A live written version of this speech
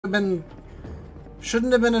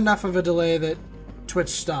Shouldn't have been enough of a delay that Twitch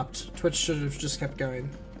stopped. Twitch should have just kept going.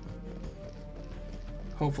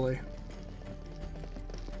 Hopefully.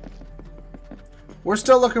 We're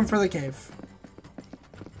still looking for the cave.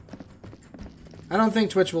 I don't think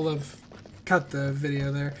Twitch will have cut the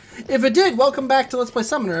video there. If it did, welcome back to Let's Play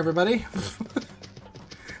Summoner, everybody.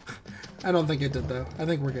 I don't think it did, though. I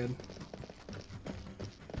think we're good.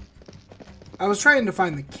 I was trying to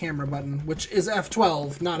find the camera button, which is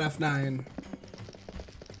F12, not F9.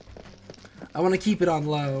 I want to keep it on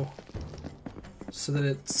low so that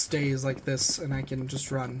it stays like this and I can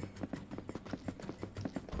just run.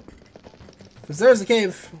 Because there's the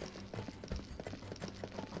cave.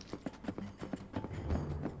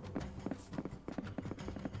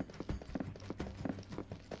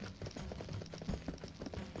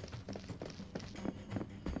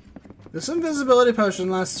 This invisibility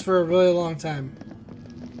potion lasts for a really long time.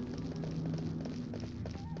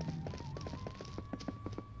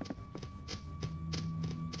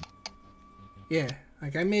 Yeah,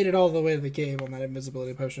 like I made it all the way to the cave on that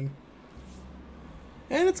invisibility potion.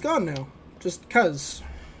 And it's gone now. Just 'cause.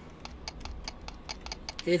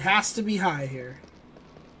 It has to be high here.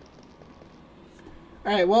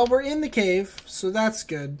 Alright, well, we're in the cave, so that's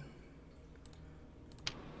good.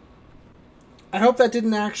 I hope that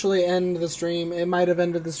didn't actually end the stream. It might have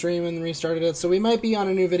ended the stream and restarted it, so we might be on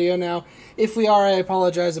a new video now. If we are, I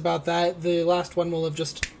apologize about that. The last one will have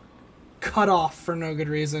just cut off for no good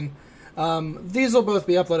reason. These will both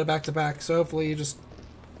be uploaded back to back, so hopefully you just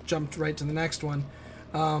jumped right to the next one.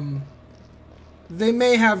 They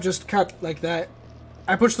may have just cut like that.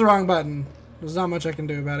 I pushed the wrong button. There's not much I can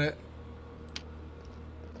do about it.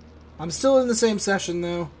 I'm still in the same session,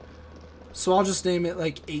 though. So I'll just name it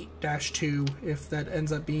like 8-2 if that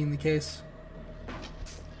ends up being the case.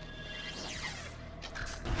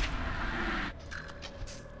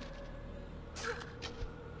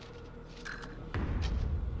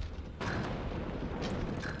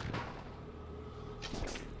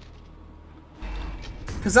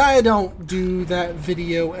 Because I don't do that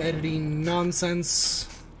video editing nonsense.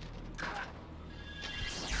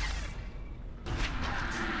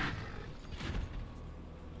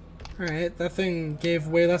 Alright, that thing gave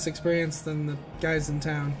way less experience than the guys in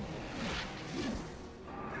town.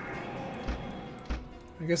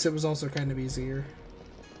 I guess it was also kind of easier.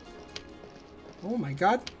 Oh my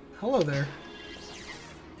god. Hello there.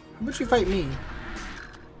 How about you fight me?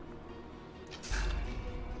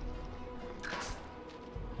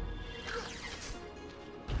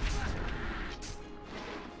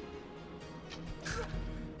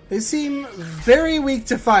 They seem very weak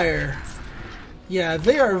to fire. Yeah,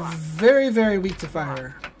 they are very, very weak to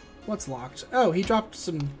fire. What's locked? Oh, he dropped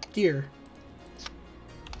some gear.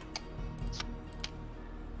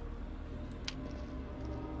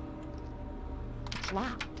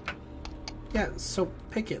 Wow. Yeah, so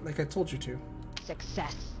pick it like I told you to.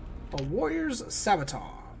 Success. A warrior's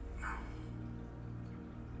sabaton.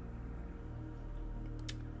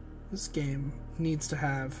 This game needs to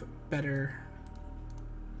have better...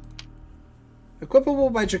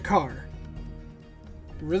 Equipable by Jakar.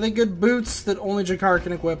 Really good boots that only Jakar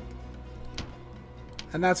can equip.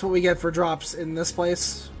 And that's what we get for drops in this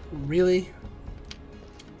place. Really?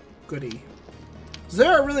 Goody. So they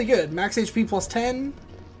are really good. Max HP plus 10.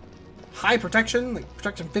 High protection. Like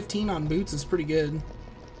protection 15 on boots is pretty good.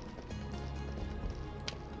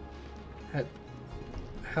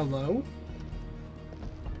 Hello?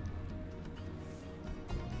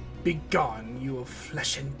 Begone, you of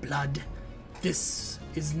flesh and blood. This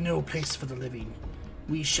is no place for the living.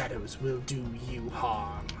 We shadows will do you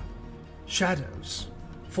harm. Shadows?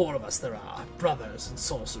 4 of us there are, brothers and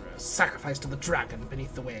sorcerers, sacrificed to the dragon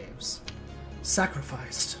beneath the waves.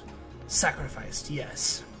 Sacrificed? Sacrificed,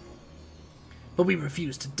 yes. But we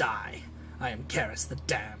refuse to die. I am Karis the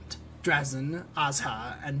Damned. Drazen,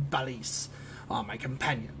 Azhar, and Balis are my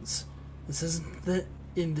companions. This is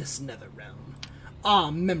in this nether realm.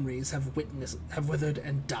 Our memories have withered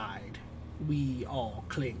and died. We all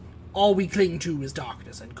cling. All we cling to is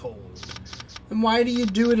darkness and cold. Then why do you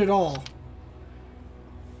do it at all?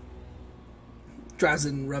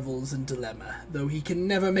 Drazen revels in dilemma, though he can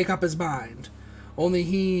never make up his mind. Only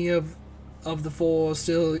he of the 4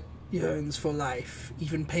 still yearns for life.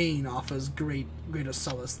 Even pain offers greater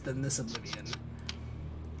solace than this oblivion.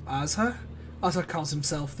 Azhar? Azhar calls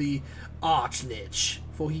himself the Archlich,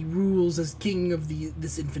 for he rules as king of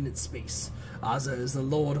this infinite space. Azhar is the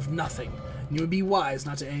lord of nothing, and you would be wise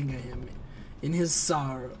not to anger him. In his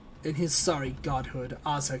sorry godhood,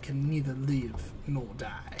 Azhar can neither live nor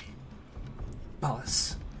die.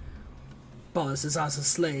 Balis. Bolus is as a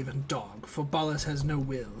slave and dog, for Bolus has no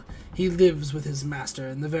will. He lives with his master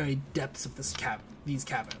in the very depths of these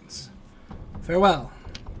caverns. Farewell.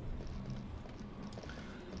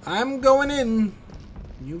 I'm going in.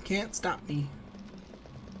 You can't stop me.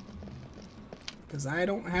 Because I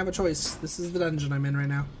don't have a choice. This is the dungeon I'm in right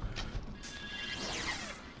now.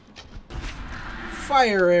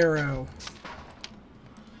 Fire arrow.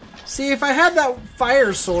 See, if I had that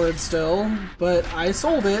fire sword still, but I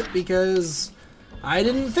sold it because I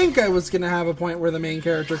didn't think I was going to have a point where the main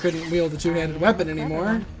character couldn't wield a two-handed weapon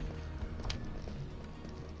anymore.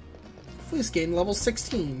 Fleece gained level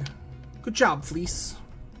 16. Good job, Fleece.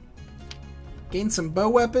 Gained some bow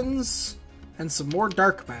weapons and some more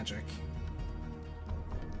dark magic.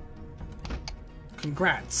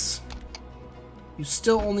 Congrats. You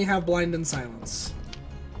still only have blind and silence.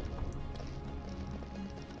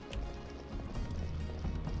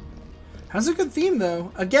 Has a good theme, though.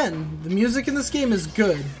 Again, the music in this game is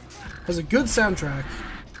good. Has a good soundtrack.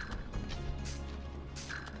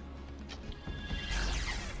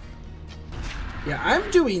 Yeah, I'm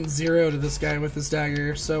doing 0 to this guy with this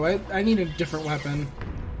dagger, so I need a different weapon.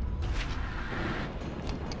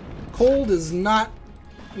 Cold is not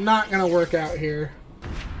gonna work out here.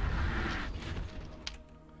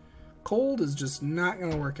 Cold is just not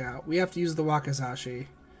gonna work out. We have to use the wakizashi.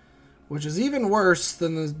 Which is even worse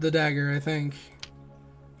than the dagger, I think.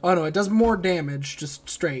 Oh no, it does more damage, just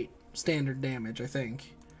straight, standard damage, I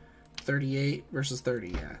think. 38 versus 30,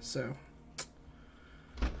 yeah, so.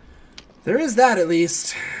 There is that, at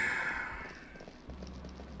least.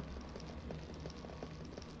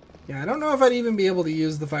 Yeah, I don't know if I'd even be able to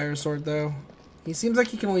use the fire sword, though. He seems like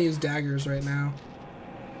he can only use daggers right now.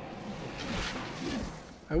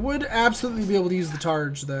 I would absolutely be able to use the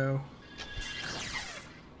targe, though.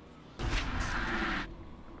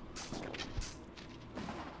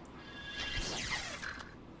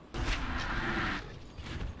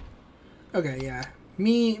 Okay, yeah.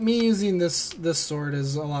 Me using this sword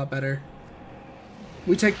is a lot better.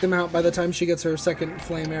 We take them out by the time she gets her second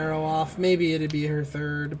flame arrow off. Maybe it'd be her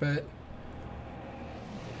third, but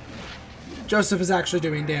Joseph is actually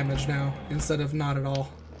doing damage now instead of not at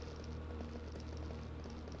all.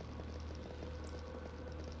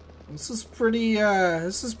 This is pretty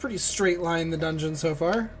straight line, the dungeon so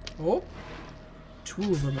far. Oh, 2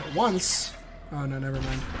 of them at once. Oh no, never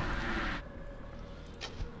mind.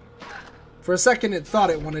 For a second, it thought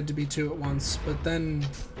it wanted to be 2 at once, but then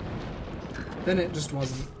it just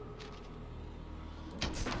wasn't.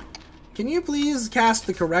 Can you please cast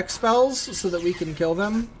the correct spells so that we can kill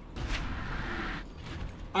them?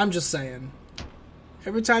 I'm just saying.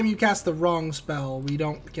 Every time you cast the wrong spell, we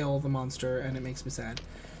don't kill the monster, and it makes me sad.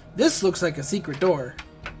 This looks like a secret door.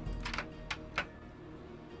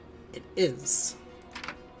 It is.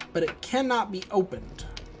 But it cannot be opened.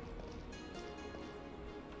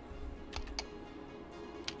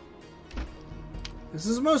 This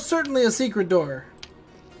is most certainly a secret door.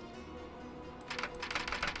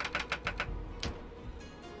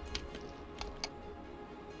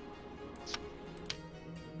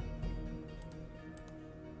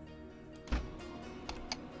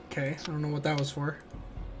 Okay, I don't know what that was for.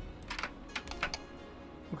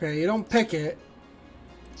 Okay, you don't pick it.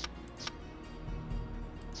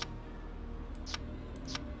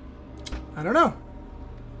 I don't know.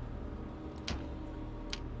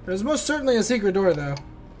 There's most certainly a secret door, though.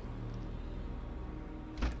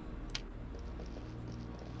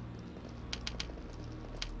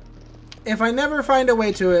 If I never find a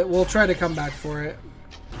way to it, we'll try to come back for it.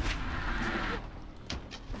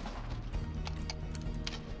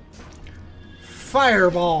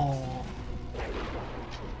 Fireball!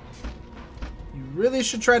 You really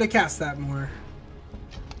should try to cast that more.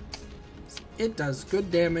 It does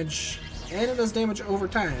good damage, and it does damage over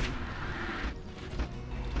time.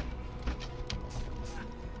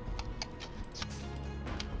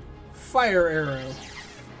 Fire arrow.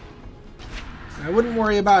 I wouldn't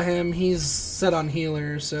worry about him. He's set on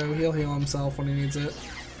healer, so he'll heal himself when he needs it.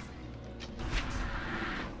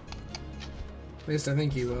 At least I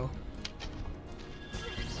think he will.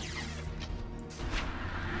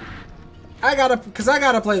 I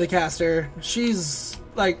gotta play the caster. She's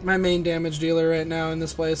like my main damage dealer right now in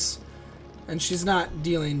this place, and she's not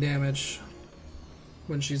dealing damage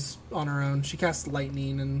when she's on her own. She casts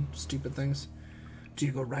lightning and stupid things. Do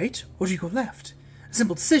you go right, or do you go left? A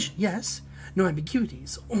simple decision, yes. No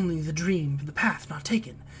ambiguities, only the dream of the path not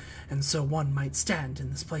taken. And so one might stand in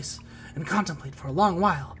this place and contemplate for a long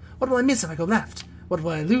while. What will I miss if I go left? What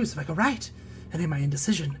will I lose if I go right? And in my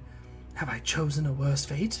indecision, have I chosen a worse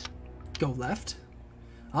fate? Go left?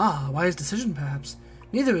 Ah, a wise decision, perhaps.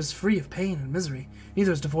 Neither is free of pain and misery.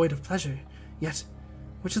 Neither is devoid of pleasure. Yet,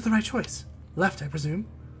 which is the right choice? Left, I presume.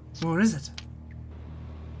 Or is it?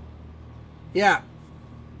 Yeah.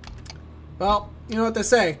 Well, you know what they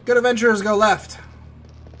say. Good adventurers go left.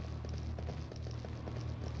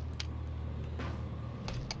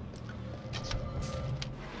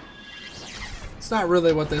 It's not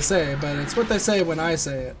really what they say, but it's what they say when I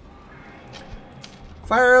say it.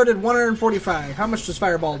 Fire Arrow did 145. How much does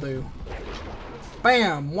Fireball do?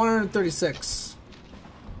 Bam! 136.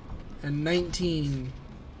 And 19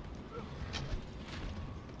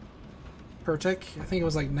 per tick. I think it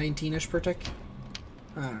was like 19-ish per tick.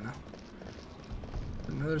 I don't know.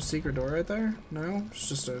 Another secret door right there? No? It's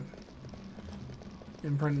just a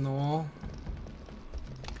imprint in the wall.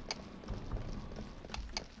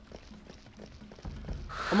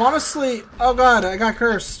 I'm honestly... Oh god, I got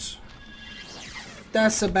cursed.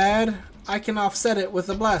 That's so bad. I can offset it with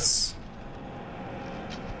a bless.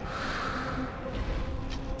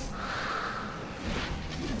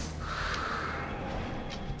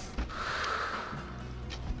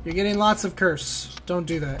 You're getting lots of curse. Don't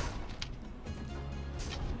do that.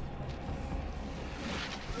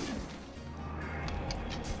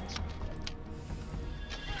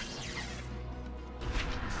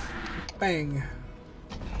 Bang.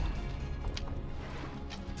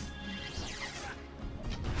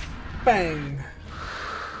 Bang.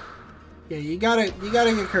 Yeah, you gotta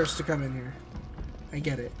get cursed to come in here. I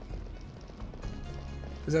get it.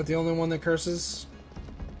 Is that the only one that curses?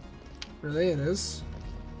 Really, it is?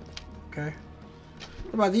 Okay.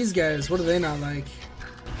 What about these guys? What do they not like?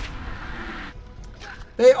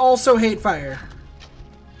 They also hate fire.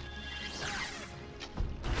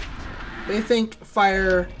 They think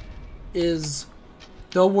fire is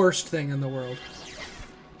the worst thing in the world.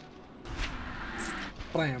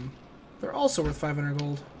 Blam. They're also worth 500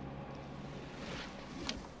 gold.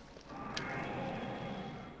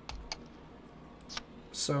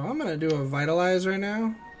 So I'm gonna do a vitalize right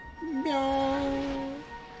now.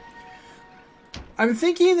 I'm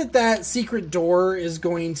thinking that that secret door is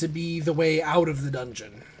going to be the way out of the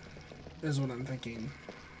dungeon. Is what I'm thinking.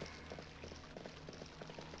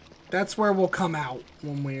 That's where we'll come out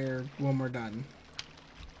when we're done.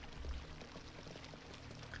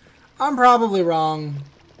 I'm probably wrong.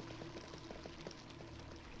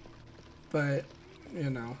 But, you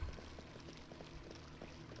know.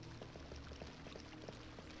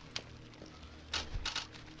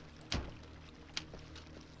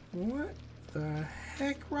 What the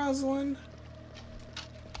heck, Rosalind?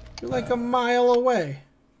 You're like a mile away.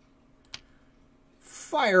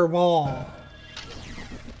 Fireball.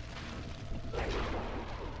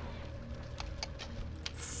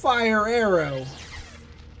 Fire arrow.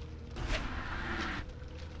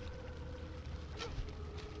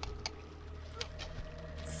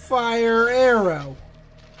 Fire arrow.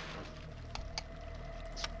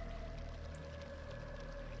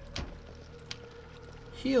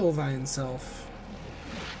 Heal thyself.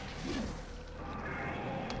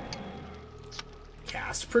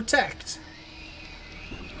 Cast protect.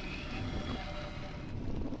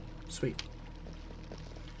 Sweet.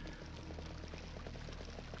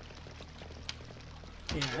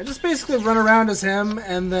 Yeah, I just basically run around as him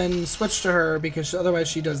and then switch to her because otherwise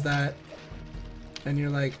she does that. And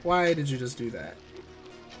you're like, why did you just do that?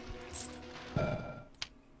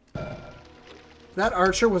 That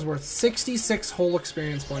archer was worth 66 whole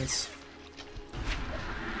experience points.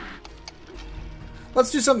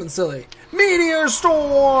 Let's do something silly. Meteor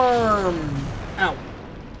Storm! Ow.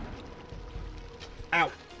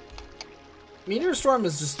 Ow. Meteor Storm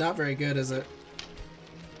is just not very good, is it?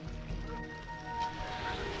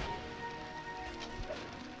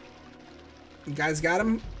 You guys got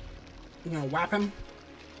him? You gonna whap him?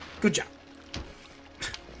 Good job.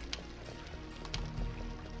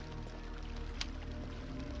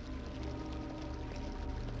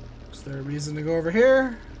 Is there a reason to go over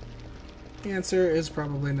here? The answer is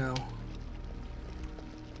probably no.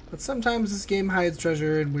 But sometimes this game hides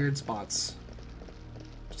treasure in weird spots.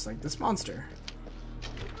 Just like this monster.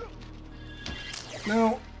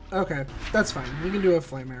 No? Okay, that's fine. We can do a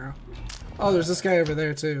flame arrow. Oh, there's this guy over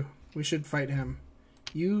there too. We should fight him.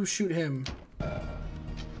 You shoot him.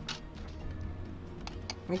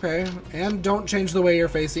 Okay, and don't change the way you're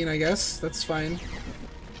facing, I guess. That's fine.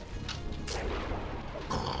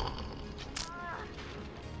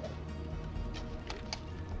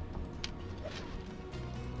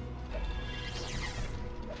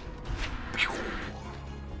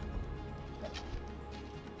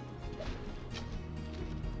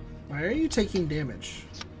 Why are you taking damage?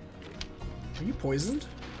 Are you poisoned?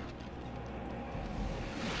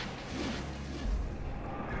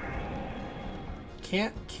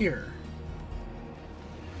 can't cure.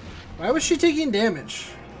 Why was she taking damage?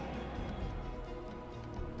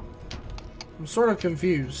 I'm sort of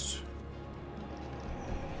confused.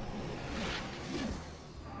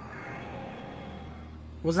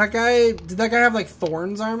 Was that guy... Did that guy have, like,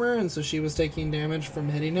 Thorns armor, and so she was taking damage from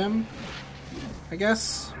hitting him? I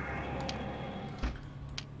guess?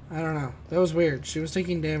 I don't know. That was weird. She was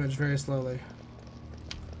taking damage very slowly.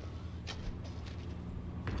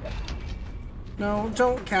 No,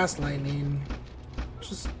 don't cast lightning.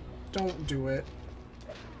 Just don't do it.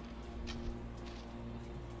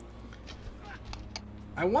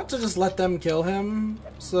 I want to just let them kill him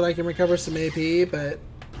so that I can recover some AP, but...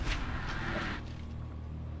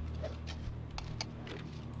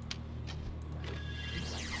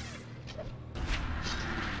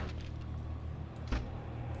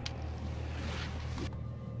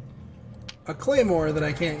 A claymore that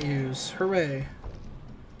I can't use. Hooray.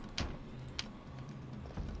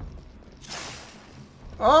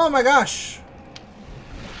 Oh my gosh!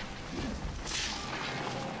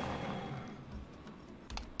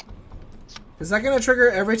 Is that going to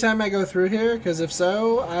trigger every time I go through here? Because if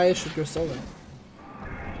so, I should go solo.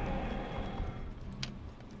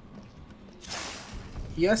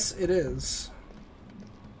 Yes, it is.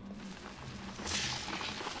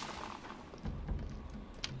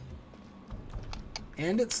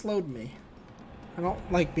 And it slowed me. I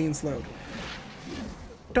don't like being slowed.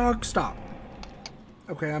 Dog, stop.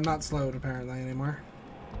 Okay, I'm not slowed apparently anymore.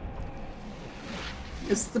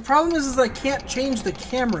 The problem is I can't change the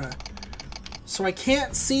camera. So I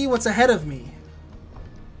can't see what's ahead of me.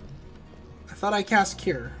 I thought I cast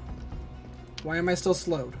Cure. Why am I still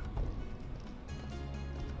slowed?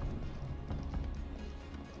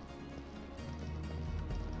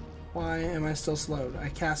 Why am I still slowed? I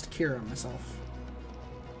cast Cure on myself.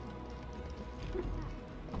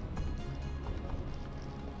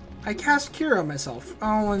 I cast Cure on myself.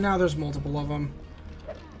 Oh, and now there's multiple of them.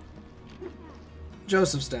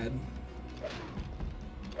 Joseph's dead.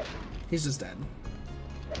 He's just dead.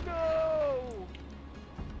 No!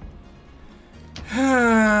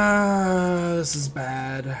 This is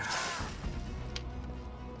bad.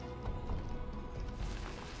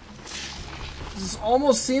 This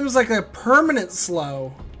almost seems like a permanent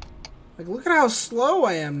slow. Like, look at how slow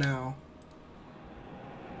I am now.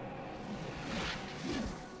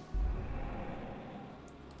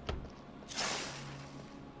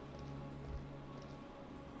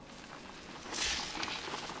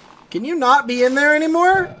 Can you not be in there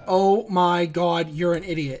anymore? Oh my god, you're an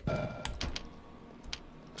idiot.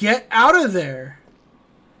 Get out of there.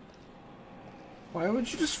 Why would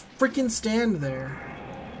you just freaking stand there?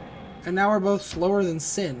 And now we're both slower than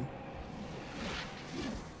sin.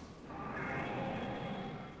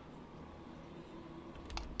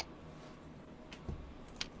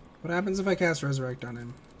 What happens if I cast Resurrect on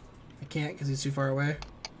him? I can't because he's too far away.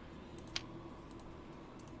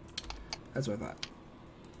 That's what I thought.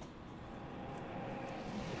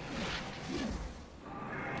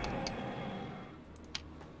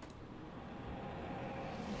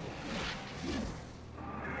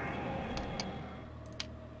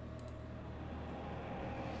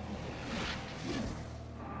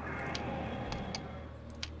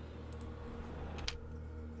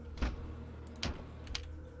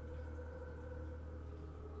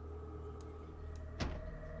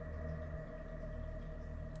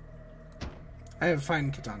 I have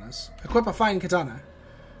fine katanas. Equip a fine katana.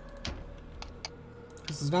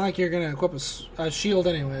 This is not like you're gonna equip a shield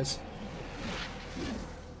anyways.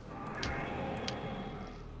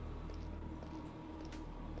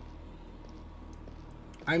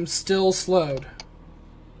 I'm still slowed.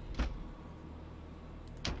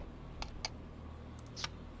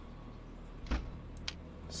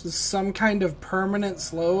 This is some kind of permanent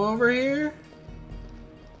slow over here?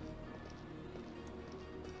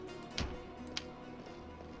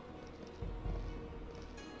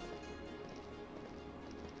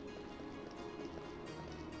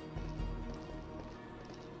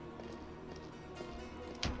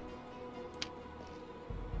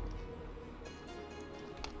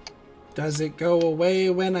 Does it go away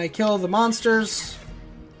when I kill the monsters?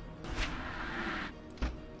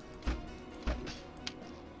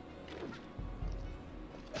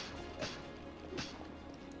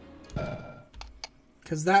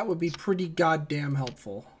 Because that would be pretty goddamn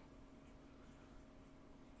helpful.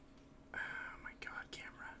 Oh my god,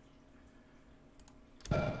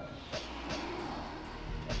 camera.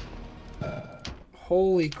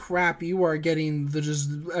 Holy crap, you are getting the just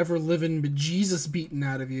ever-living bejesus beaten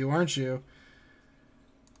out of you, aren't you?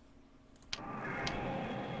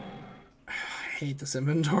 I hate this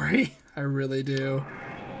inventory. I really do.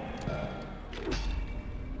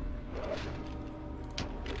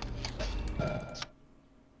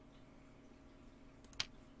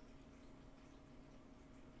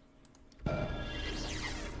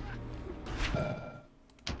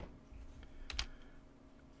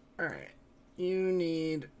 Alright. You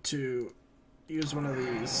need to use one of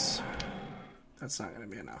these. That's not going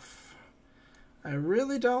to be enough. I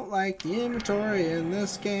really don't like the inventory in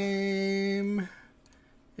this game.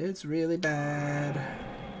 It's really bad.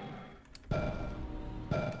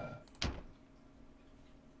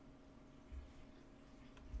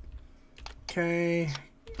 Okay.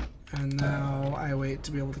 And now I wait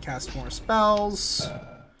to be able to cast more spells.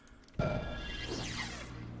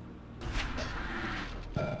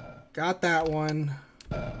 Got that one.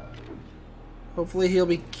 Hopefully he'll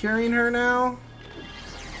be curing her now.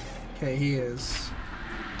 Okay, he is.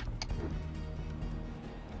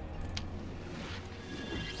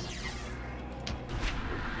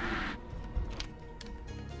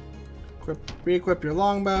 Re-equip your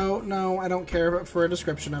longbow. No, I don't care but for a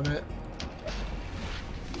description of it.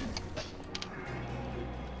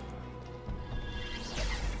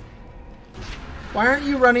 Why aren't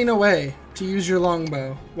you running away to use your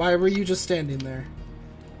longbow? Why were you just standing there?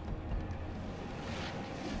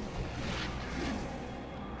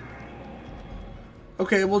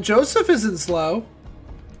 Okay, well, Joseph isn't slow.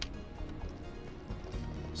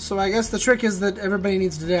 So I guess the trick is that everybody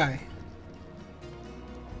needs to die.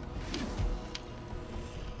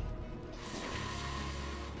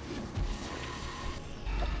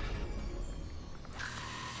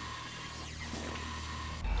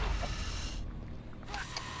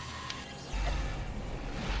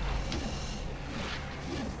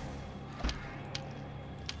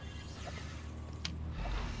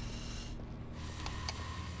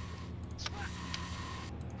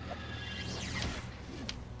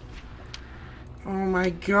 Oh my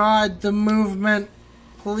god, the movement.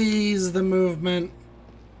 Please, the movement.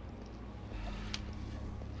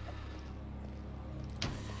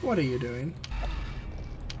 What are you doing?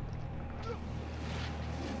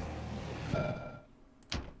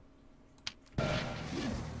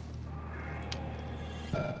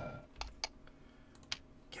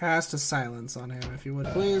 Cast a silence on him, if you would,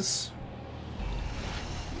 please.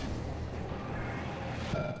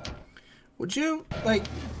 Would you, like,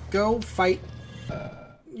 go fight?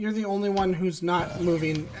 You're the only one who's not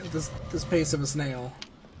moving at this pace of a snail.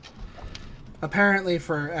 Apparently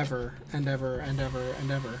forever and ever and ever and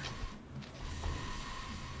ever.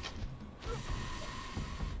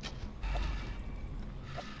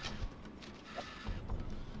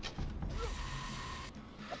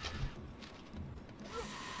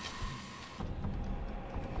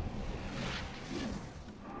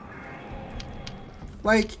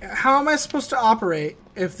 Like, how am I supposed to operate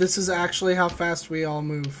if this is actually how fast we all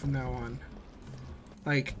move from now on?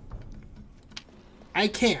 Like, I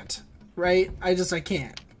can't, right? I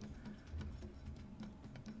can't.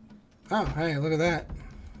 Oh, hey, look at that.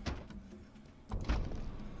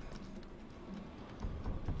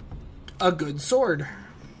 A good sword.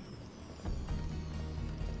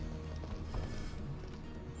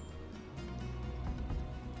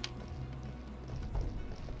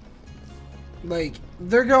 Like,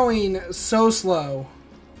 they're going so slow.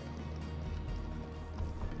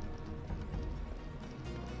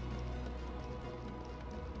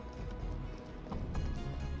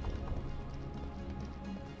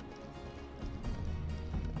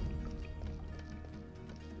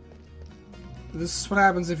 This is what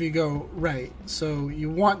happens if you go right. So you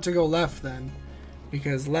want to go left then,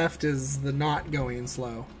 because left is the not going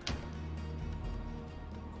slow.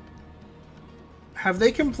 Have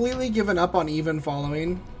they completely given up on even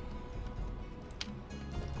following?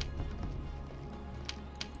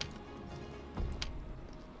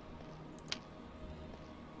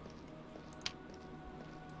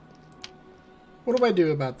 What do I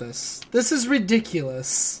do about this? This is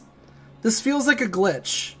ridiculous. This feels like a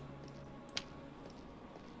glitch.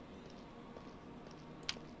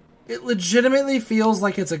 It legitimately feels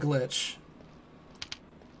like it's a glitch.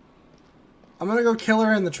 I'm gonna go kill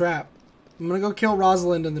her in the trap. I'm gonna go kill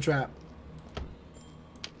Rosalind in the trap.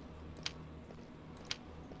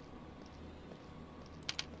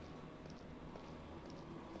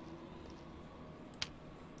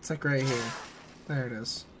 It's like right here. There it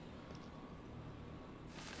is.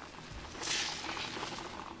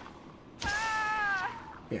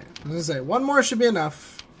 Yeah, I was gonna say, one more should be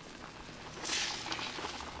enough.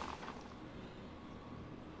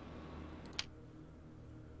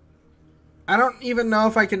 I don't even know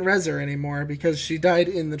if I can res her anymore because she died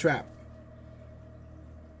in the trap.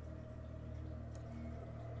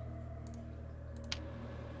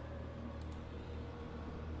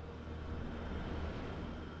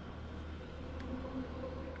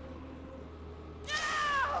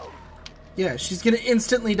 Yeah, she's gonna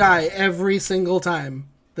instantly die every single time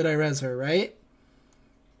that I res her, right?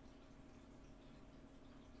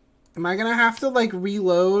 Am I gonna have to, like,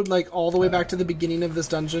 reload, like, all the way back to the beginning of this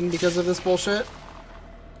dungeon because of this bullshit?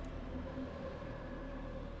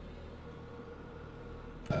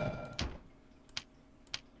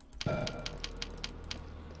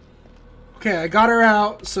 Okay, I got her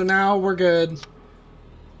out, so now we're good.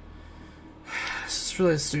 This is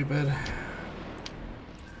really stupid.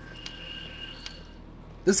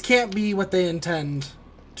 This can't be what they intend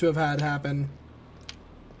to have had happen.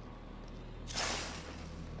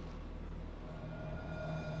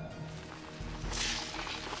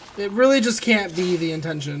 It really just can't be the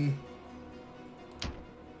intention.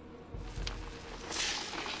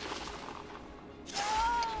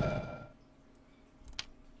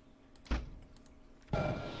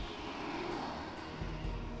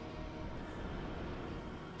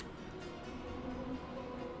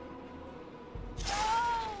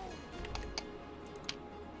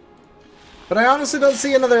 But I honestly don't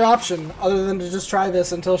see another option other than to just try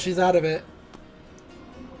this until she's out of it.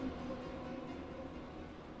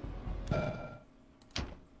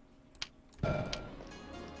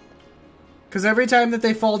 Because every time that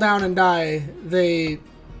they fall down and die, they're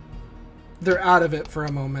out of it for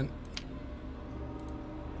a moment.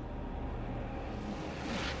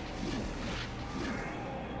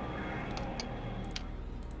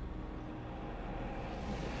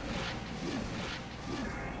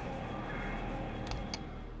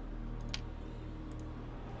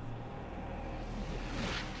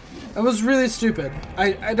 That was really stupid.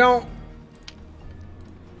 I don't...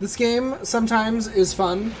 This game sometimes is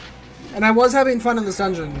fun, and I was having fun in this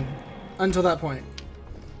dungeon until that point.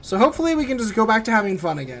 So hopefully we can just go back to having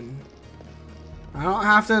fun again. I don't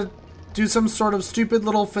have to do some sort of stupid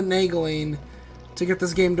little finagling to get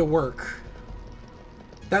this game to work.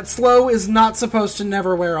 That slow is not supposed to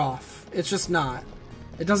never wear off. It's just not.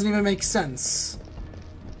 It doesn't even make sense.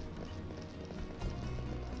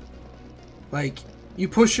 Like, you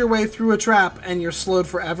push your way through a trap and you're slowed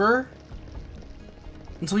forever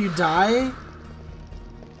until you die?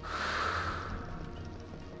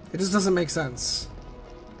 It just doesn't make sense.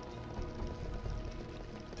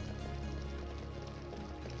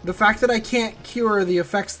 The fact that I can't cure the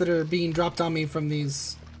effects that are being dropped on me from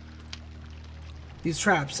these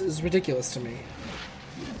traps is ridiculous to me.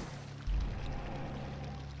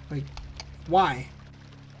 Like, why?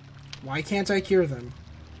 Why can't I cure them?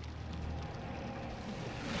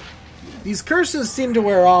 These curses seem to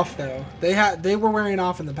wear off, though. They were wearing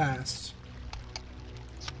off in the past.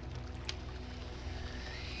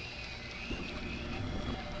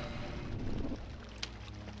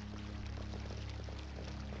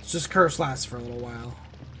 It's just curse lasts for a little while.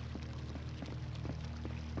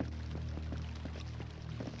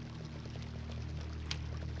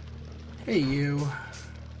 Hey, you.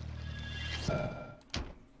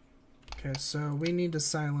 Okay, so we need to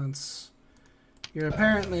silence... You're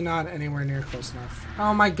apparently not anywhere near close enough.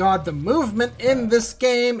 Oh my god, the movement in this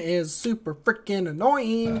game is super freaking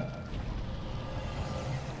annoying!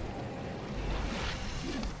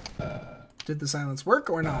 Did the silence work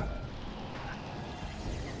or not?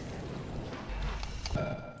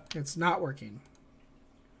 It's not working.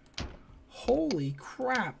 Holy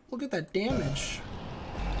crap, look at that damage.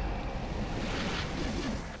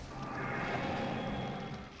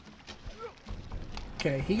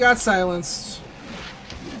 Okay, he got silenced.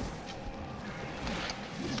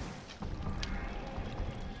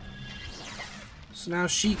 So now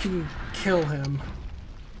she can kill him.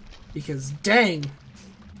 Because dang!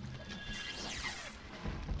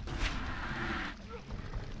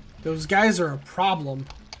 Those guys are a problem.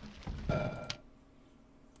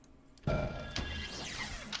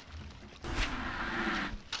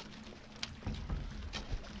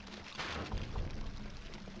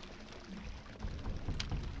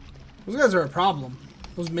 Those guys are a problem.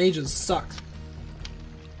 Those mages suck.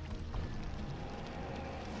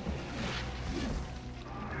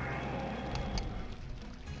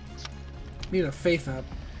 Need a faith up.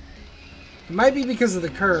 It might be because of the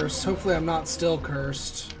curse. Hopefully I'm not still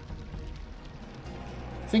cursed.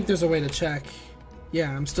 I think there's a way to check.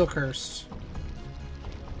 Yeah, I'm still cursed.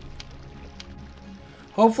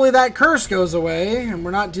 Hopefully that curse goes away and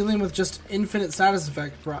we're not dealing with just infinite status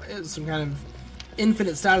effect, some kind of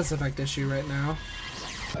infinite status effect issue right now.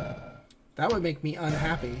 That would make me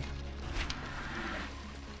unhappy.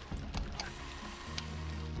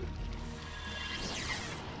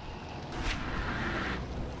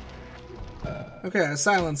 Okay, I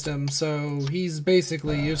silenced him, so he's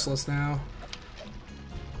basically useless now.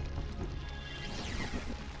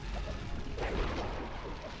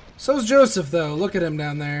 So's Joseph, though. Look at him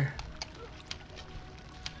down there.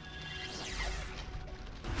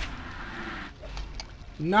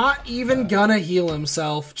 Not even gonna heal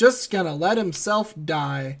himself. Just gonna let himself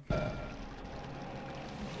die.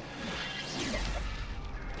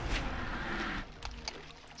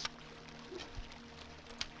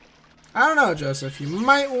 I don't know, Joseph. You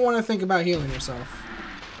might want to think about healing yourself.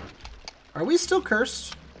 Are we still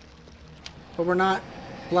cursed? But we're not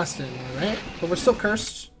blessed anymore, right? But we're still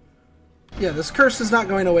cursed. Yeah, this curse is not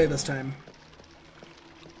going away this time.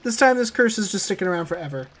 This time, this curse is just sticking around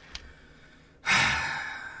forever.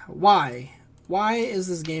 Why? Why is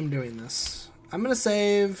this game doing this? I'm gonna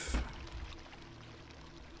save.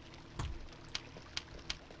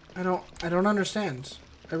 I don't understand.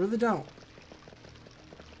 I really don't.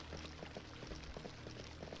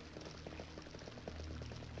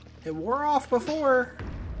 It wore off before.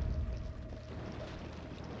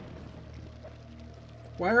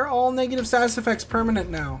 Why are all negative status effects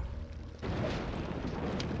permanent now?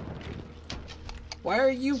 Why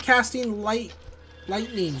are you casting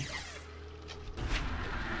lightning?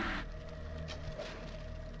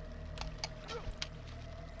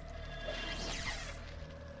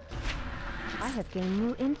 I have gained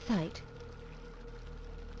new insight.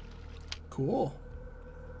 Cool.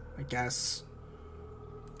 I guess.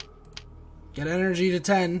 Get energy to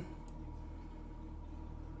 10.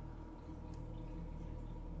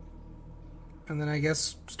 And then I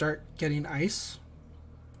guess start getting ice.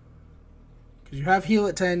 Because you have heal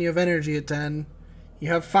at 10, you have energy at 10, you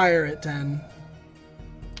have fire at 10.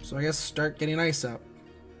 So I guess start getting ice up.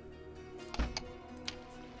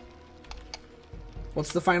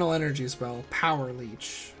 What's the final energy spell? Power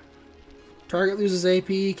Leech. Target loses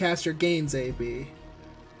AP, caster gains AP.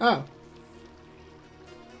 Oh.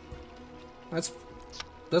 That's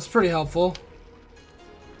pretty helpful.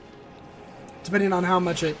 Depending on how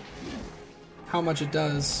much it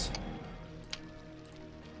does.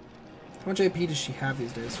 How much AP does she have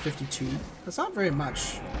these days? 52? That's not very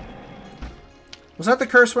much. Was that the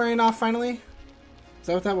curse wearing off finally? Is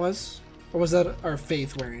that what that was? Or was that our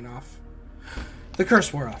faith wearing off? The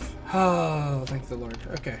curse wore off. Oh, thank the Lord.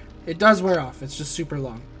 Okay. It does wear off. It's just super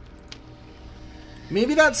long.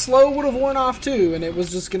 Maybe that slow would have worn off too, and it was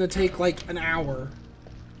just going to take like an hour.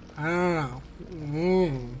 I don't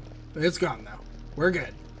know. It's gone though. We're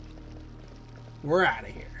good. We're out of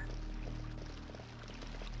here.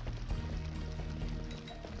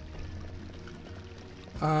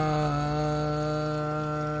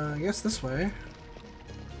 I guess this way.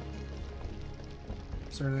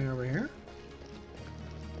 Is there anything over here?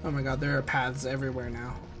 Oh my god, there are paths everywhere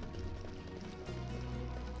now.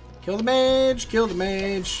 Kill the mage! Kill the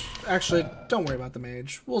mage! Actually, don't worry about the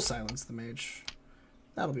mage. We'll silence the mage.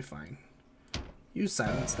 That'll be fine. You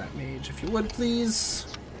silence that mage, if you would, please.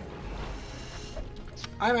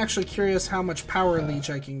 I'm actually curious how much power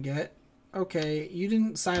leech I can get. Okay, you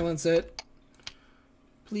didn't silence it.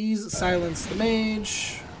 Please silence the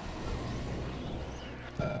mage.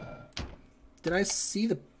 Did I see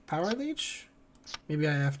the power leech? Maybe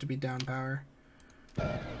I have to be down power.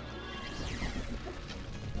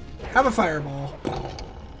 Have a fireball.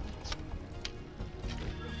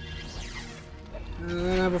 And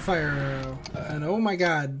then have a fire arrow. And oh my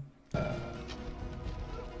god.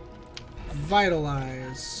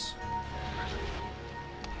 Vitalize.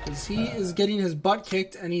 Because he is getting his butt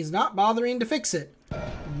kicked and he's not bothering to fix it.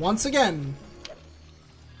 Once again.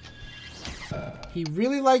 He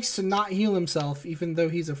really likes to not heal himself even though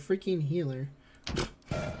he's a freaking healer.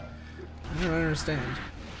 I don't understand.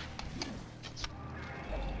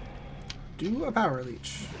 Do a power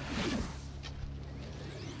leech.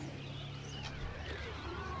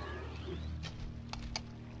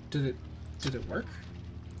 Did it work?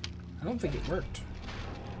 I don't think it worked.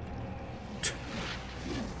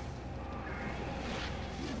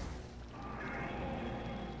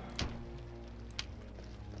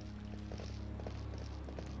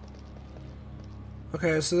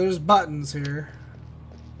 Okay, so there's buttons here.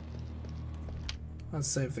 Let's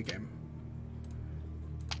save the game.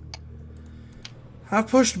 I've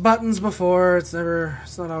pushed buttons before. It's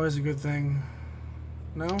not always a good thing.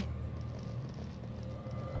 No?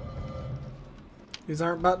 These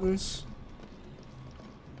aren't buttons?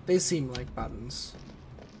 They seem like buttons.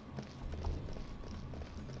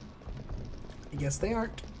 I guess they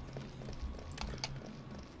aren't.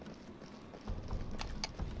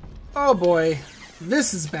 Oh boy.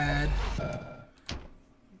 This is bad.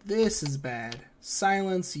 This is bad.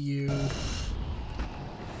 Silence you.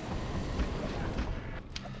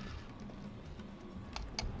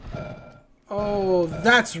 Oh,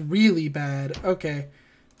 that's really bad. Okay.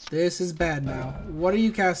 This is bad now. What are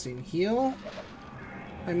you casting? Heal?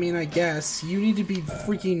 I mean, I guess. You need to be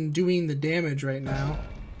freaking doing the damage right now.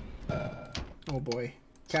 Oh boy.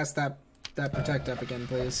 Cast that protect up again,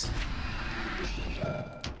 please.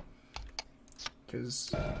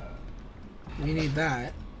 Because we need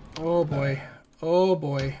that. Oh boy. Oh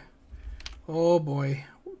boy. Oh boy.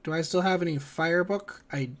 Do I still have any fire book?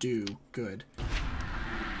 I do. Good.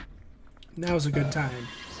 Now's a good time.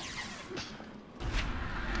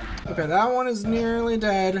 Okay, that one is nearly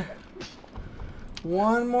dead.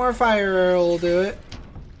 One more fire arrow will do it.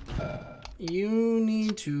 You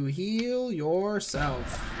need to heal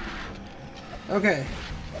yourself. Okay.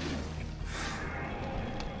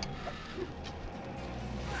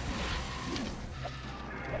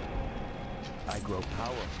 I grow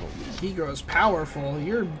powerful. He grows powerful.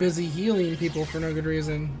 You're busy healing people for no good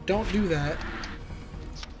reason. Don't do that.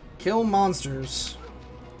 Kill monsters.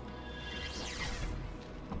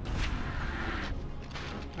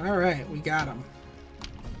 Alright, we got him.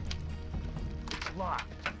 It's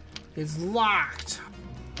locked. It's locked.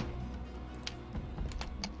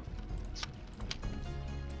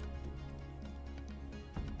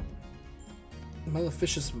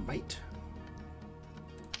 Maleficious Might.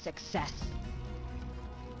 Success.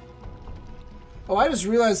 Oh, I just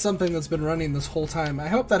realized something that's been running this whole time. I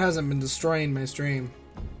hope that hasn't been destroying my stream.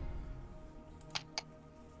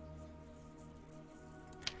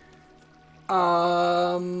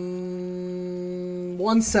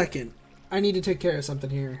 One second. I need to take care of something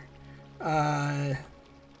here.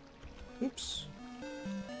 Oops.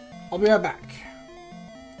 I'll be right back.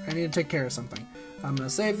 I need to take care of something. I'm going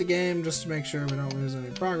to save the game just to make sure we don't lose any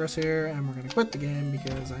progress here, and we're going to quit the game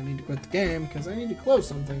because I need to quit the game because I need to close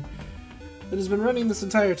something that has been running this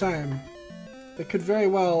entire time that could very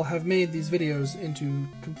well have made these videos into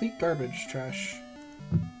complete garbage trash.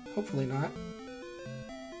 Hopefully not.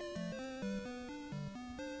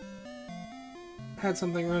 Had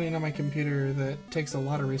something running on my computer that takes a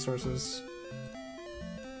lot of resources.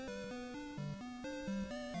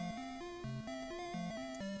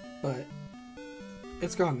 But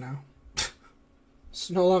it's gone now.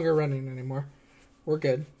 It's no longer running anymore. We're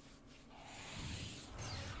good.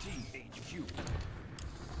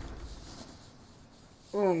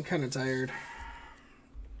 Oh, I'm kind of tired.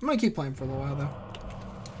 I'm gonna keep playing for a little while, though.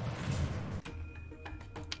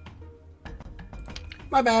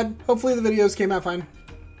 My bad. Hopefully the videos came out fine.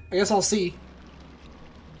 I guess I'll see.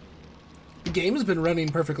 The game has been running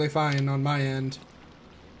perfectly fine on my end.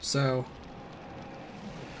 So,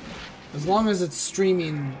 as long as it's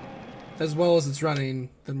streaming as well as it's running,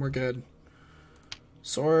 then we're good.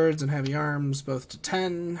 Swords and heavy arms, both to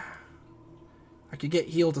 10. I could get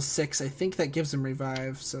heal to 6. I think that gives him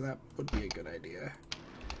revive, so that would be a good idea.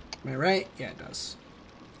 Am I right? Yeah, it does.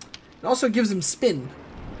 It also gives him spin.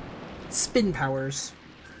 Spin powers.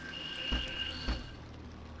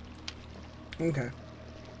 Okay.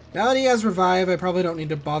 Now that he has revive, I probably don't need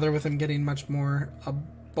to bother with him getting much more. A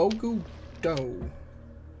Bogu Do.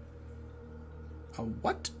 A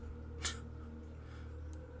what?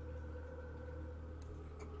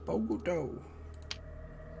 A Bogu Do.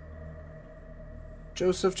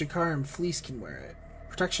 Joseph, Jakar, and Fleece can wear it.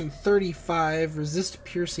 Protection 35, resist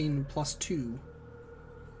piercing +2.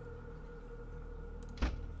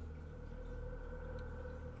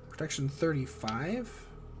 Protection 35?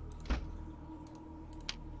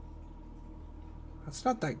 That's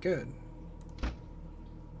not that good.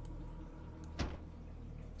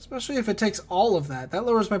 Especially if it takes all of that. That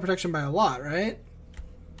lowers my protection by a lot, right?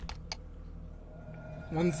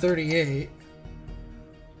 138.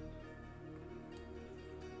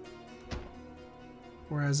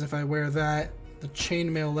 Whereas if I wear that, the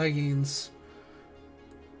chainmail leggings,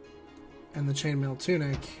 and the chainmail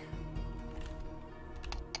tunic,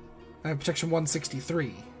 I have protection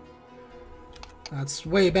 163. That's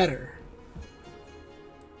way better.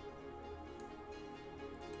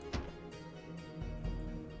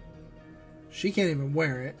 She can't even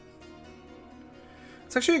wear it.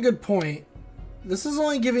 It's actually a good point. This is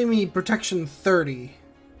only giving me protection 30.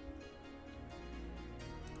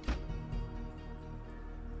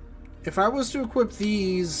 If I was to equip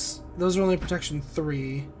these, those are only protection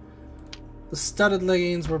 3. The studded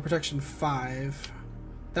leggings were protection 5.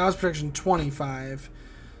 That was protection 25.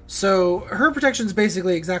 So her protection is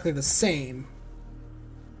basically exactly the same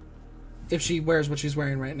if she wears what she's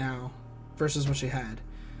wearing right now versus what she had.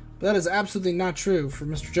 But that is absolutely not true for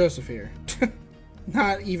Mr. Joseph here.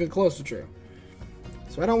 Not even close to true.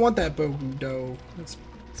 So I don't want that Bogu Do. It's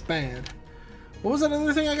bad. What was that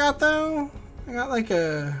other thing I got though? I got like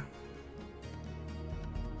a...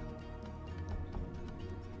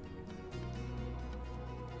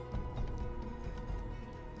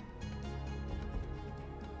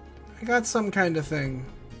 I got some kind of thing.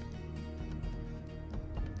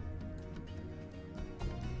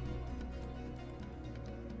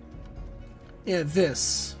 Yeah,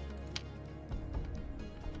 this.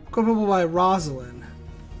 Equipable by Rosalind.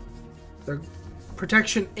 They're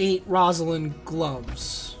Protection 8 Rosalind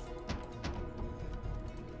gloves.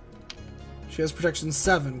 She has Protection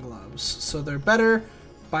 7 gloves. So they're better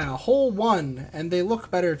by a whole 1, and they look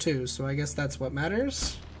better too, so I guess that's what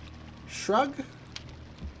matters. Shrug.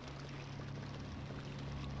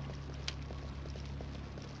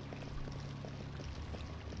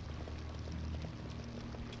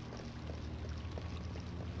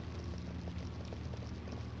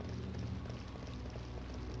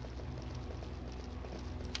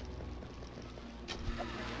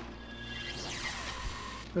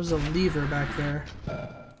 There's a lever back there.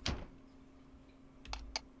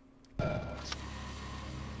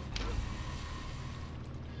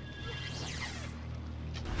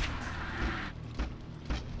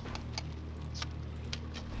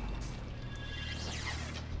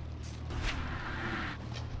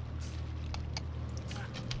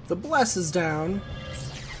 The bless is down.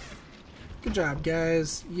 Good job,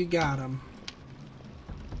 guys. You got him.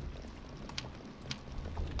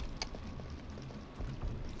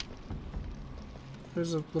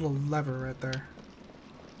 There's a little lever right there.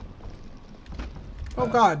 Oh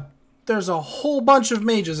god, there's a whole bunch of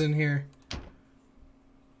mages in here.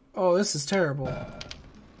 Oh, this is terrible.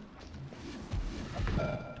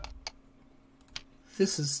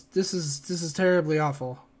 This is terribly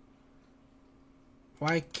awful.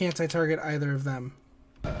 Why can't I target either of them?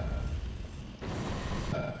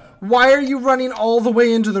 Why are you running all the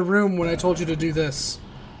way into the room when I told you to do this?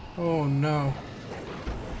 Oh no.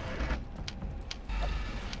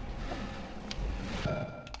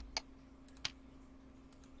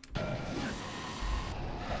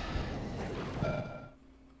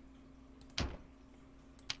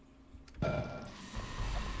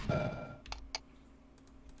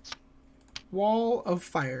 Wall of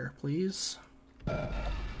fire, please.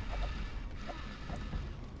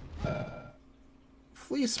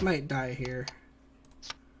 Fleece might die here.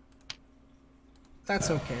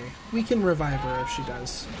 That's okay. We can revive her if she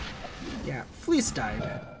does. Yeah, Fleece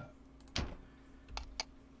died.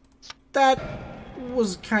 That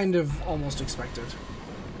was kind of almost expected.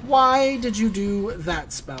 Why did you do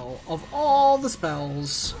that spell? Of all the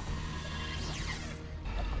spells...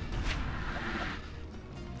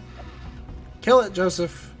 Kill it,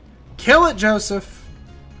 Joseph. Kill it, Joseph.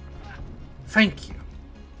 Thank you.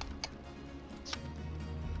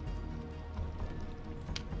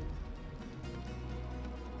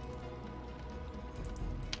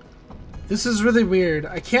 This is really weird.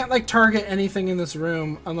 I can't, like, target anything in this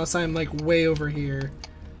room unless I'm, like, way over here.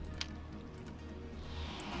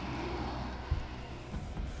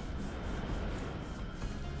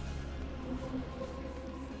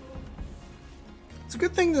 It's a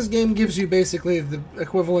good thing this game gives you basically the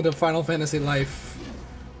equivalent of Final Fantasy Life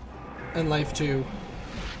and Life 2.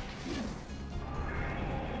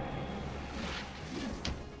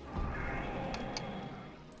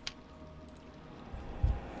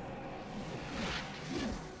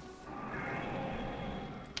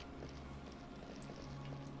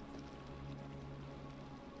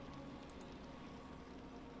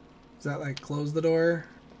 Does that, like, close the door?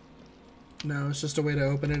 No, it's just a way to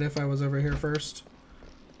open it if I was over here first.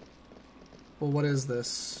 Well, what is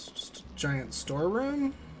this? Just a giant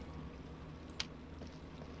storeroom?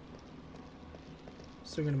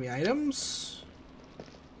 Is there gonna be items?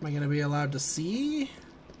 Am I gonna be allowed to see?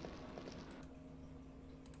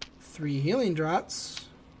 3 healing draughts.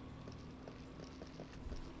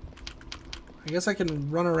 I guess I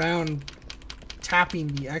can run around tapping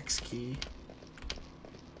the X key.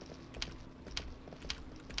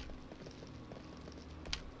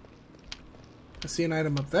 I see an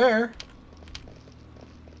item up there.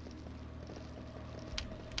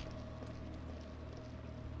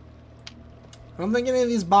 I don't think any of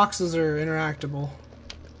these boxes are interactable.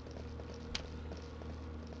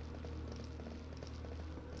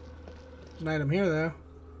 There's an item here, though.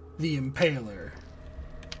 The Impaler.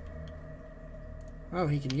 Oh,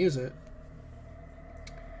 he can use it.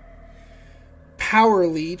 Power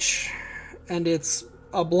Leech, and it's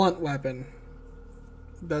a blunt weapon.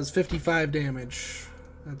 It does 55 damage.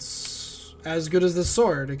 That's as good as the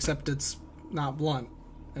sword, except it's not blunt,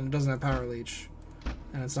 and it doesn't have Power Leech.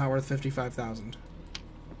 And it's not worth 55,000.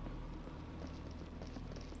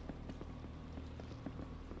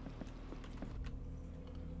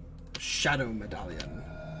 Shadow Medallion.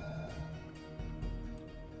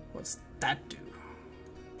 What's that do?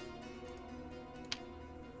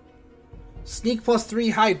 Sneak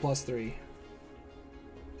 +3, hide +3.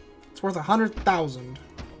 It's worth 100,000.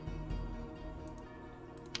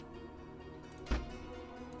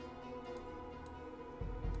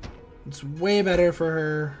 It's way better for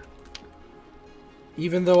her.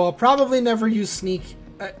 Even though I'll probably never use sneak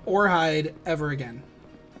or hide ever again.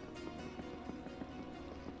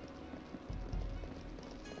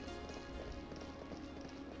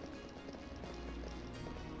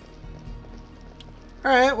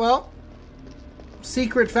 Alright, well.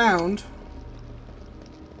 Secret found.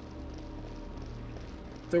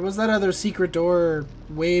 There was that other secret door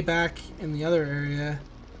way back in the other area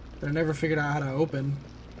that I never figured out how to open.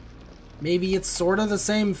 Maybe it's sort of the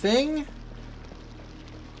same thing?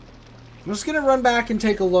 I'm just gonna run back and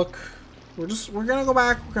take a look. We're gonna go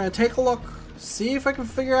back, we're gonna take a look, see if I can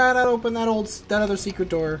figure out how to open that other secret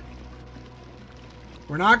door.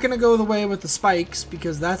 We're not gonna go the way with the spikes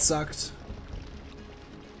because that sucked.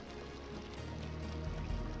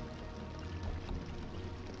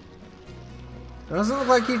 Doesn't look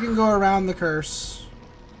like you can go around the curse.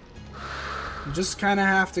 You just kind of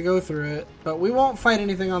have to go through it. But we won't fight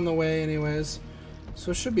anything on the way anyways.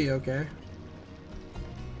 So it should be okay.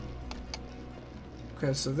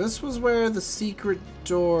 Okay, so this was where the secret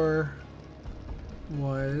door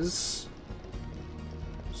was.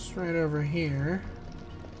 It's right over here.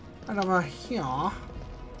 Right over here.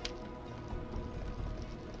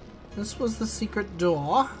 This was the secret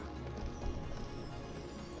door.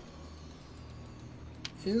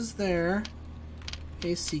 Is there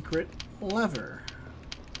a secret lever?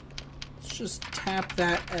 Let's just tap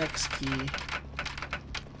that X key.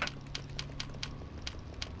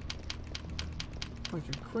 Like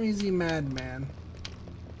a crazy madman.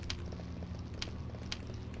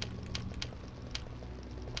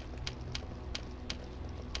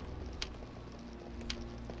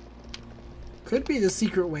 Could be the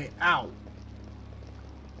secret way out.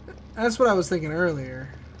 That's what I was thinking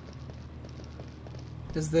earlier.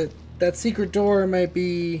 Is that secret door might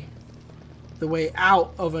be the way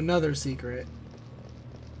out of another secret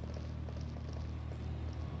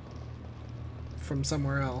from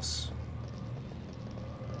somewhere else.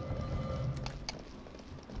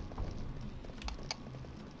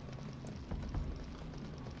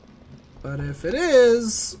 But if it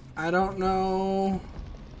is, I don't know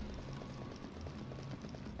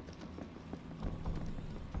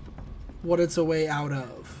what it's a way out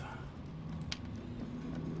of.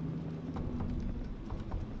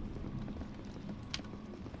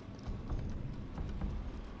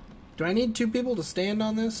 Do I need two people to stand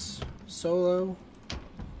on this? Solo?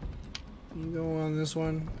 You go on this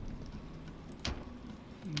one.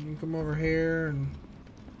 You come over here and...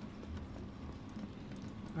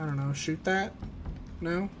 I don't know, shoot that?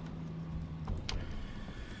 No?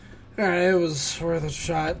 Alright, it was worth a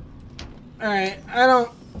shot. Alright, I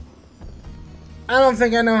don't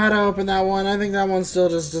think I know how to open that one. I think that one still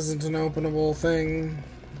just isn't an openable thing.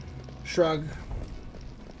 Shrug.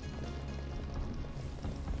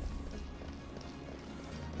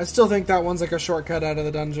 I still think that one's like a shortcut out of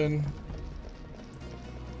the dungeon.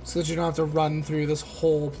 So that you don't have to run through this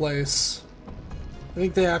whole place. I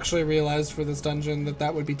think they actually realized for this dungeon that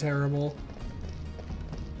that would be terrible.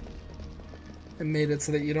 And made it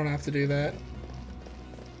so that you don't have to do that.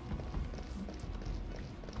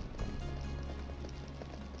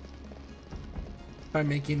 By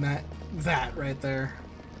making that right there.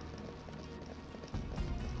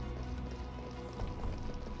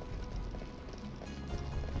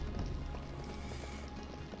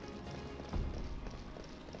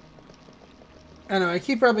 I know, I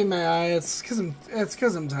keep rubbing my eye. It's cause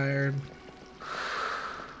I'm tired.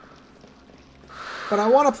 But I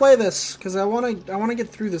want to play this because I want to get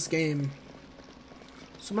through this game.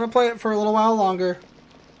 So I'm gonna play it for a little while longer.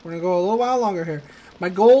 We're gonna go a little while longer here. My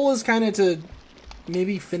goal is kind of to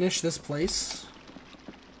maybe finish this place.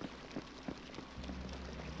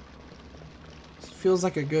 It feels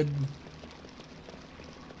like a good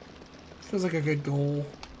goal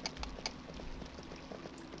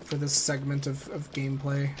for this segment of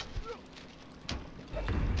gameplay.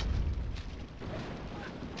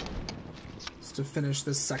 Just to finish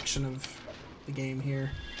this section of the game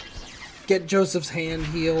here. Get Joseph's hand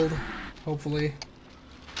healed, hopefully.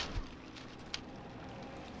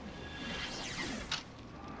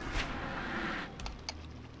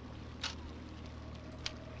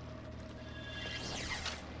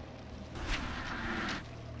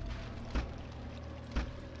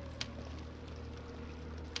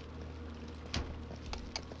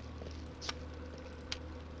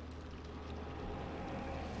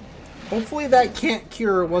 Hopefully that can't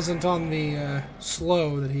cure wasn't on the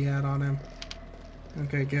slow that he had on him.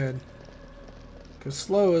 Okay, good. Because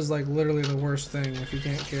slow is like literally the worst thing if you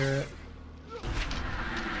can't cure it.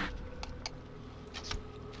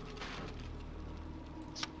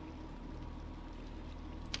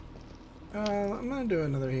 I'm gonna do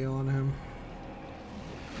another heal on him.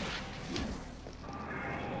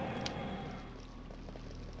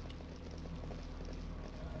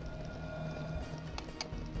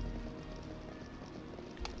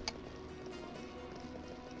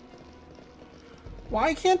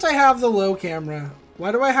 Why can't I have the low camera?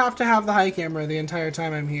 Why do I have to have the high camera the entire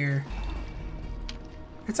time I'm here?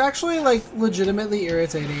 It's actually, like, legitimately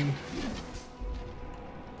irritating.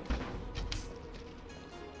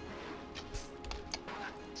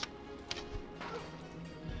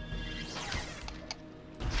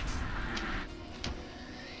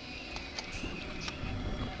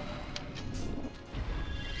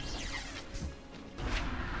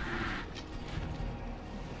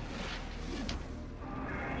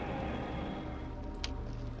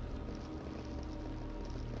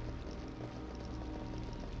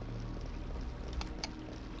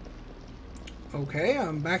 Okay,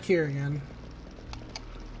 I'm back here again.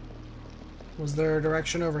 Was there a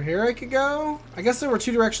direction over here I could go? I guess there were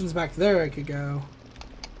two directions back there I could go.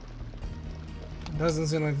 It doesn't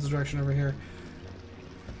seem like there's a direction over here.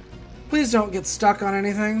 Please don't get stuck on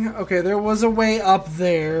anything. Okay, there was a way up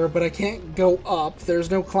there, but I can't go up.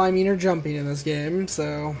 There's no climbing or jumping in this game,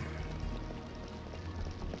 so...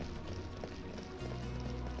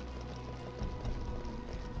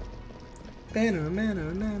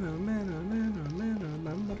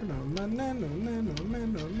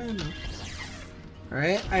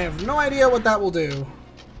 Alright, I have no idea what that will do.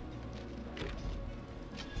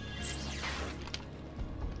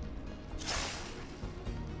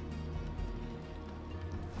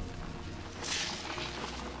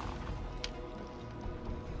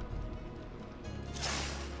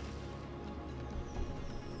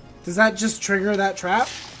 Does that just trigger that trap?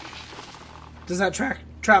 Does that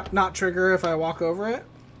trap not trigger if I walk over it?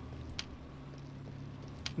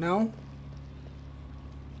 No?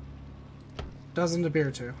 Doesn't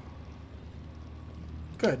appear to.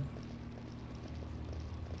 Good.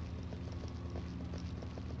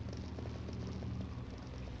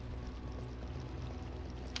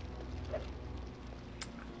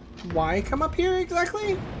 Why come up here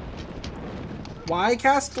exactly? Why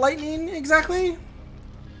cast lightning exactly?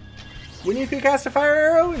 When you could cast a fire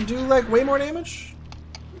arrow and do like way more damage?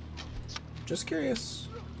 Just curious.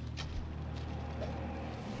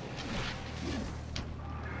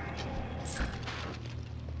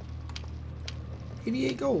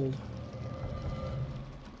 88 gold.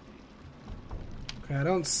 Okay, I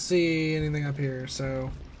don't see anything up here,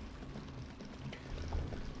 so...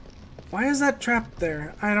 Why is that trap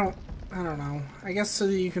there? I don't know. I guess so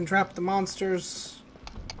that you can trap the monsters.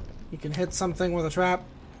 You can hit something with a trap.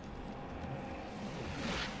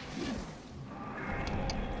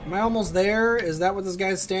 Am I almost there? Is that what this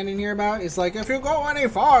guy's standing here about? It's like, if you go any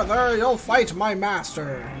farther, you'll fight my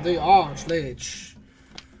master, the Archlich.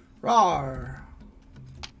 Rawr.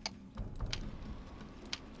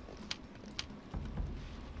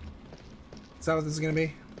 Is that what this is going to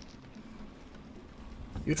be?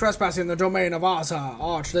 You trespass in the domain of Asa,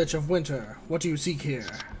 Archlich of Winter. What do you seek here?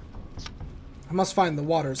 I must find the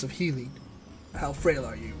waters of healing. How frail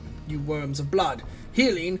are you, you worms of blood?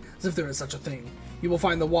 Healing, as if there is such a thing. You will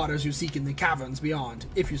find the waters you seek in the caverns beyond,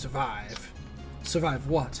 if you survive. Survive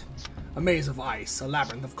what? A maze of ice, a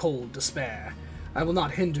labyrinth of cold despair. I will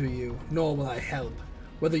not hinder you, nor will I help.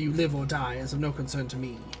 Whether you live or die is of no concern to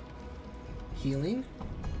me. Healing?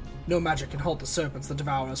 No magic can halt the serpents that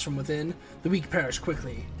devour us from within. The weak perish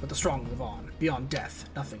quickly, but the strong live on. Beyond death,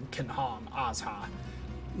 nothing can harm Azha.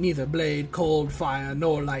 Neither blade, cold, fire,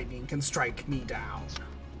 nor lightning can strike me down.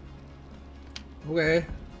 Okay.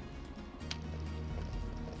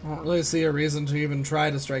 I don't really see a reason to even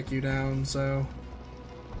try to strike you down, so...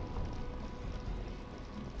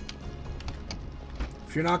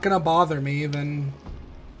 If you're not gonna bother me, then...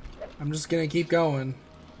 I'm just gonna keep going.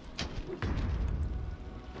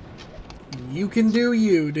 You can do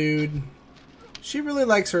you, dude. She really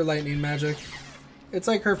likes her lightning magic. It's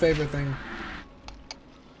like her favorite thing.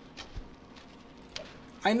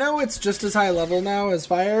 I know it's just as high level now as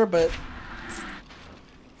fire, but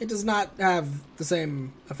it does not have the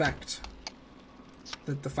same effect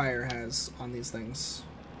that the fire has on these things.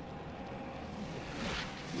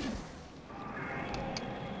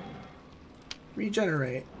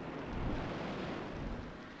 Regenerate.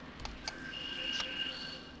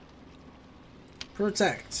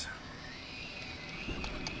 Protect.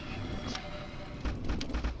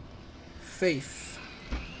 Faith.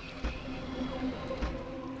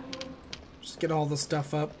 Just get all the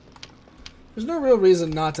stuff up. There's no real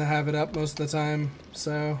reason not to have it up most of the time,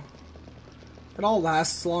 so it all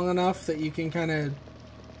lasts long enough that you can kind of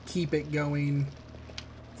keep it going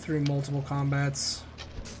through multiple combats.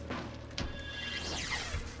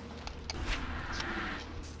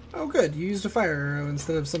 Oh good, you used a fire arrow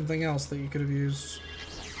instead of something else that you could have used.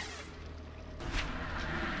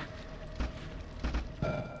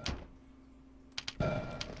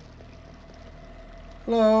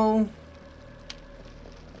 Hello?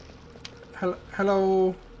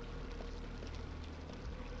 Hello?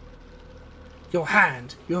 Your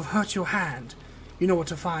hand! You have hurt your hand. You know what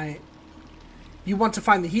to find. You want to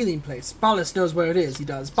find the healing place. Ballas knows where it is, he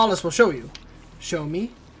does. Ballas will show you. Show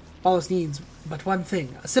me? Ballas needs but one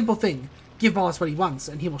thing. A simple thing. Give Ballas what he wants,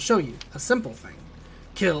 and he will show you. A simple thing.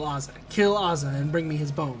 Kill Azza. Kill Azza and bring me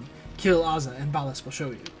his bone. Kill Azza and Ballas will show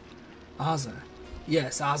you. Azza.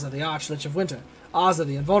 Yes, Azza, the Archlich of Winter. Azza,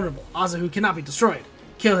 the invulnerable. Azza, who cannot be destroyed.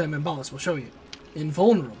 Kill him and Ballas will show you.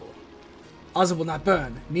 Invulnerable. Azza will not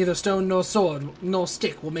burn. Neither stone nor sword nor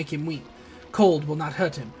stick will make him weep. Cold will not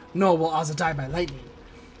hurt him, nor will Azza die by lightning.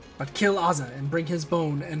 But kill Azza and bring his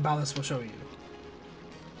bone and Ballas will show you.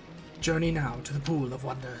 Journey now to the Pool of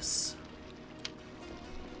Wonders.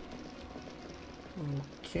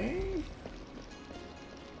 Okay.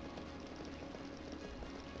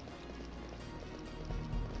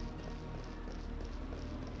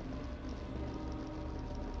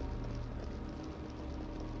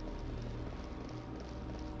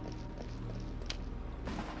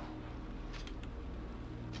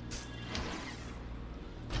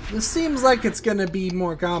 This seems like it's gonna be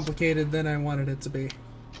more complicated than I wanted it to be.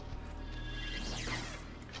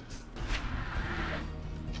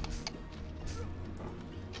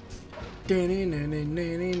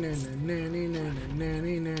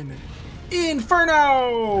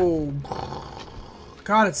 Inferno!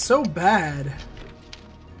 God, it's so bad.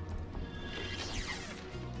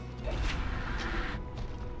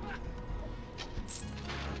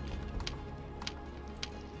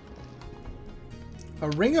 A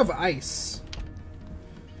ring of ice.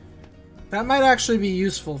 That might actually be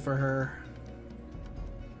useful for her.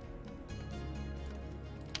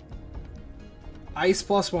 Ice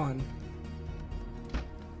 +1.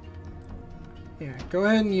 Yeah, go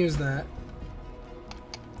ahead and use that.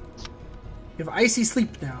 You have icy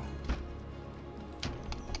sleep now.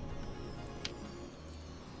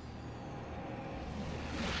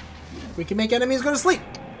 We can make enemies go to sleep.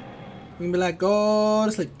 We can be like, go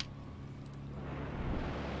to sleep.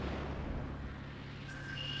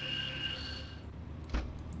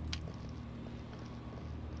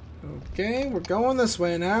 Okay, we're going this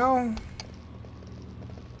way now.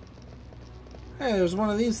 Hey, there's one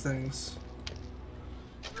of these things.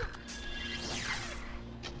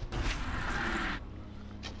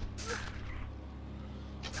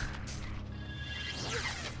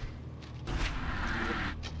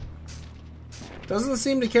 Doesn't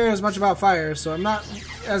seem to care as much about fire, so I'm not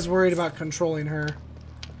as worried about controlling her.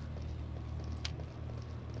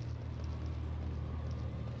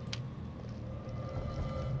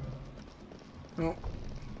 Oh.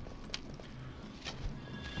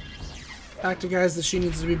 Back to guys that she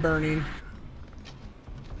needs to be burning.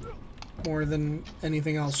 More than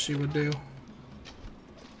anything else she would do.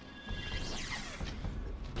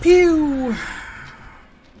 Pew!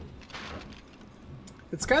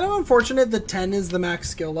 It's kind of unfortunate that 10 is the max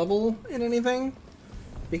skill level in anything,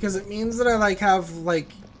 because it means that I have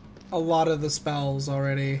a lot of the spells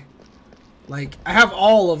already. Like, I have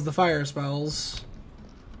all of the fire spells,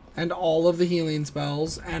 and all of the healing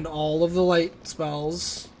spells, and all of the light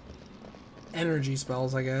spells. Energy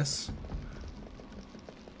spells, I guess.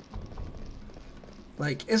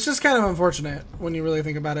 Like, it's just kind of unfortunate when you really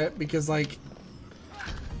think about it, because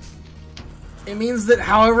it means that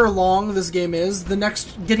however long this game is,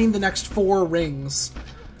 getting the next 4 rings,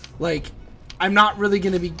 I'm not really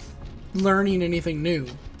going to be learning anything new.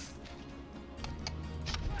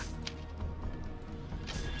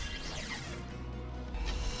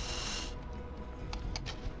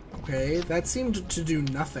 Okay, that seemed to do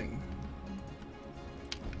nothing.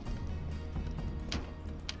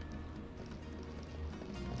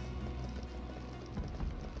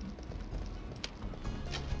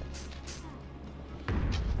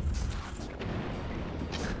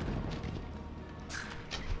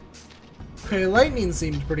 Okay, lightning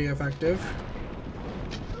seemed pretty effective.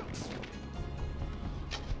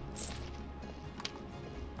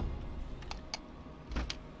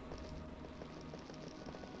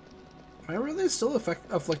 Am I really still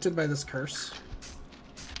afflicted by this curse?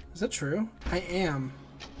 Is that true? I am.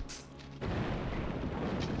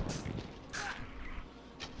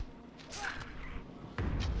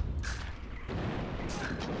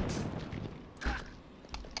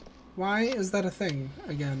 Why is that a thing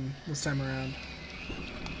again this time around?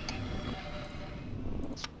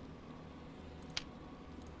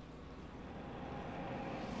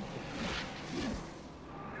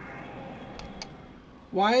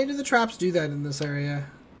 Why do the traps do that in this area?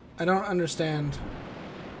 I don't understand.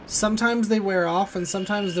 Sometimes they wear off and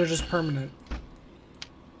sometimes they're just permanent.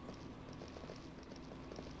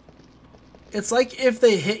 It's like if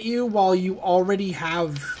they hit you while you already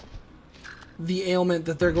have the ailment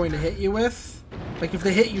that they're going to hit you with. Like if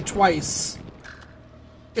they hit you twice,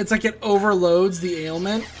 it's like it overloads the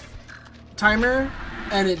ailment timer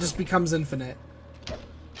and it just becomes infinite.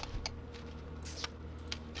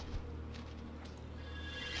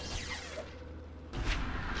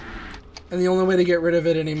 And the only way to get rid of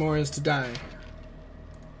it anymore is to die.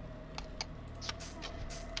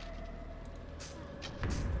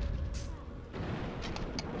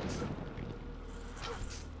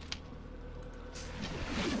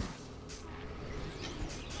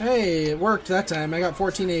 Hey, it worked that time. I got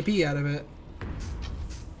 14 AP out of it.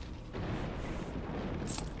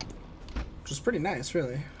 Which is pretty nice,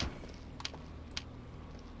 really.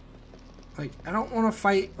 Like, I don't want to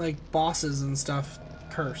fight, like, bosses and stuff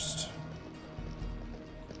cursed.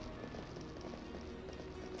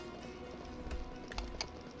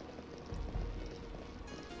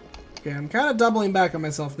 Okay, I'm kind of doubling back on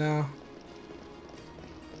myself now.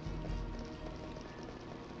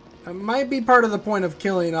 It might be part of the point of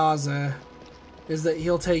killing Ozza, is that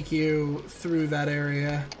he'll take you through that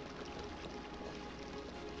area.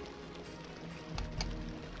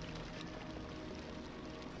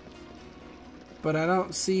 But I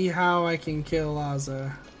don't see how I can kill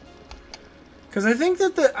Ozza. Because I think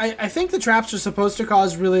that I think the traps are supposed to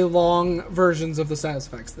cause really long versions of the status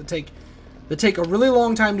effects that take a really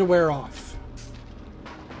long time to wear off.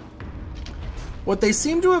 What they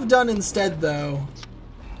seem to have done instead, though,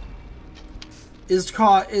 is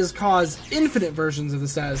cause infinite versions of the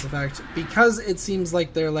status effect because it seems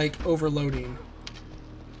like they're like overloading.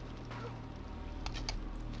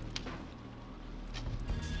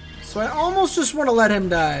 So I almost just want to let him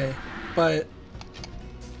die, but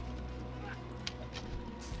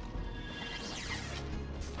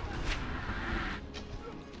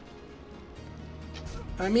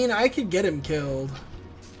I mean, I could get him killed.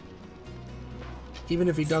 Even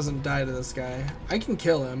if he doesn't die to this guy. I can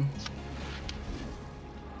kill him.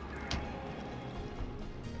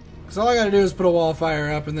 Because all I gotta do is put a wall of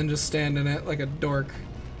fire up and then just stand in it like a dork.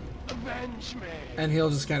 Avenge me. And he'll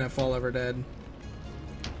just kind of fall over dead.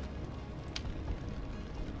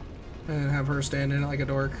 And have her stand in it like a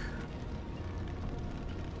dork.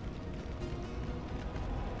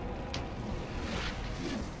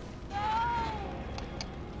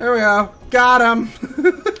 There we go. Got him.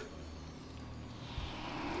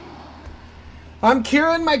 I'm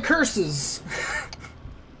curing my curses.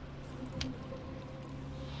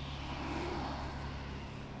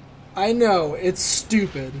 I know, it's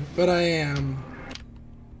stupid, but I am.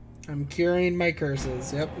 I'm curing my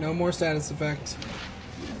curses. Yep, no more status effect.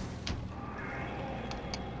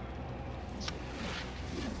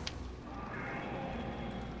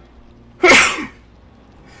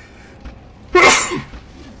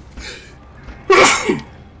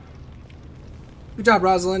 Good job,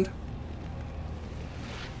 Rosalind.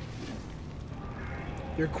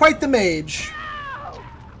 You're quite the mage.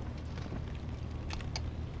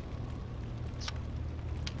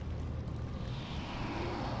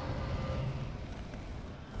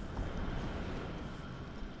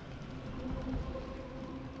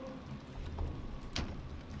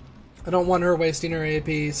 I don't want her wasting her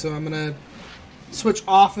AP, so I'm gonna switch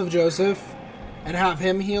off of Joseph and have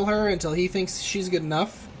him heal her until he thinks she's good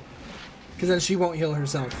enough, because then she won't heal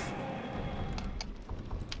herself.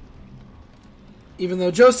 Even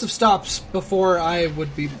though Joseph stops before I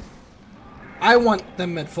would be... I want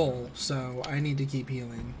them at full, so I need to keep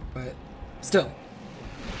healing, but still.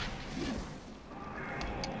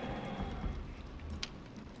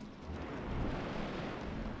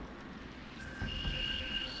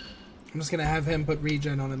 I'm just gonna have him put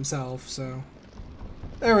regen on himself, so...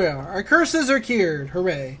 There we are. Our curses are cured.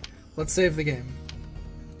 Hooray. Let's save the game.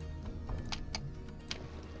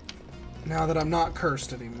 Now that I'm not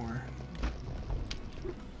cursed anymore.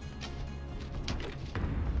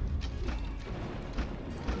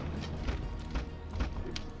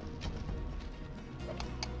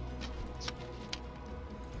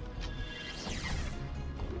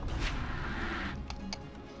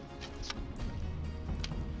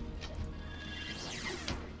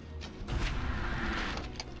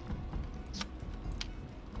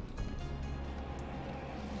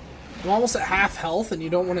 I'm almost at half health and you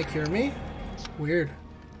don't want to cure me? Weird.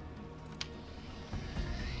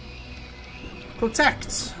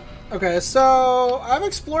 Protect. Okay, so I've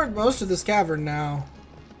explored most of this cavern now.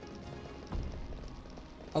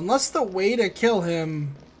 Unless the way to kill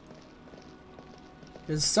him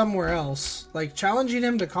is somewhere else. Like, challenging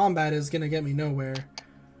him to combat is gonna get me nowhere.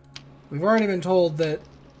 We've already been told that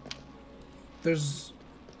there's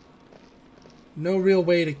no real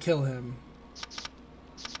way to kill him.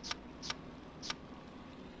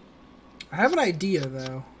 I have an idea,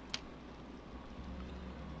 though.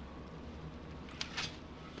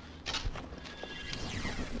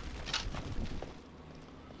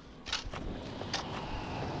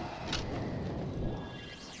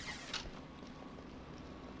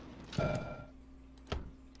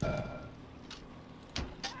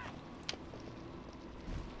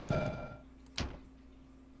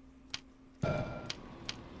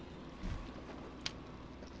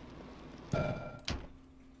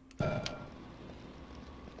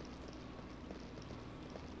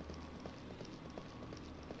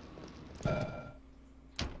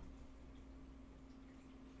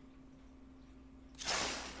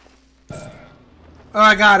 Oh,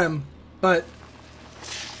 I got him, but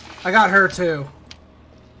I got her too.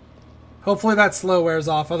 Hopefully that slow wears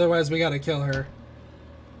off, otherwise we gotta kill her.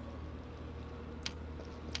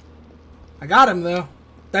 I got him though.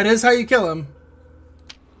 That is how you kill him.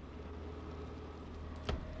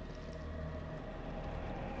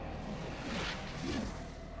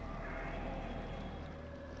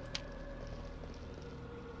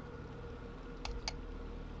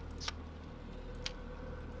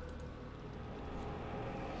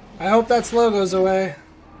 I hope that slow goes away.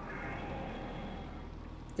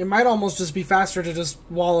 It might almost just be faster to just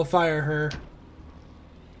wall of fire her.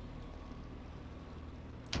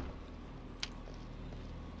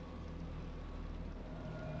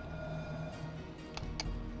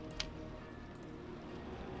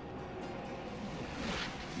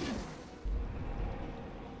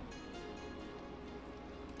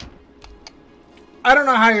 I don't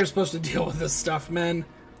know how you're supposed to deal with this stuff, man.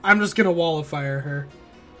 I'm just gonna wall of fire her.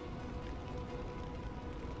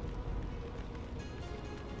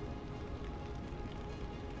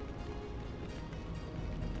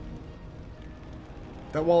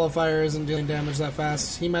 That wall of fire isn't dealing damage that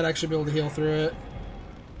fast. He might actually be able to heal through it.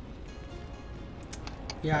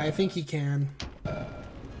 Yeah, I think he can.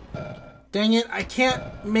 Dang it, I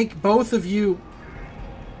can't make both of you...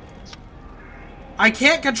 I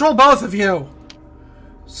can't control both of you!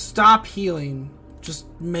 Stop healing. Just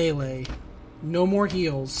melee. No more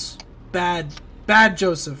heals. Bad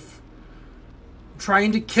Joseph. I'm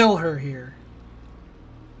trying to kill her here.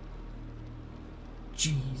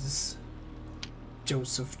 Jeez.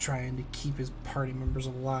 Joseph trying to keep his party members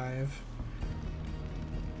alive.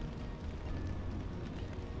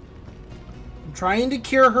 I'm trying to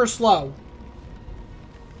cure her slow.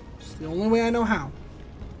 It's the only way I know how.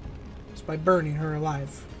 It's by burning her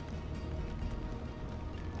alive.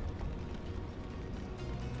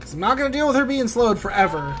 Because I'm not going to deal with her being slowed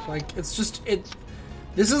forever. Like, it's just...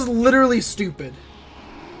 This is literally stupid.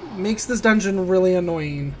 It makes this dungeon really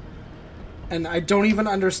annoying. And I don't even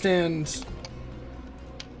understand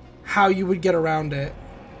how you would get around it.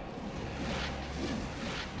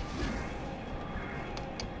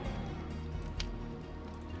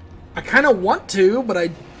 I kind of want to, but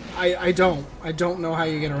I don't. I don't know how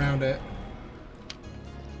you get around it.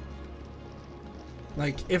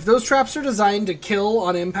 Like, if those traps are designed to kill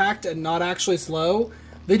on impact and not actually slow,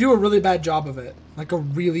 they do a really bad job of it. Like, a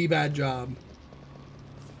really bad job.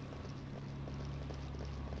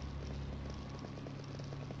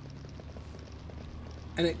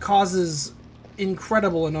 And it causes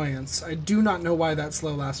incredible annoyance. I do not know why that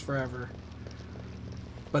slow lasts forever.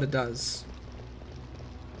 But it does.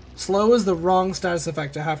 Slow is the wrong status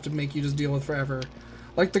effect to have to make you just deal with forever.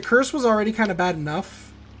 Like, the curse was already kind of bad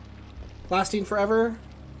enough, lasting forever,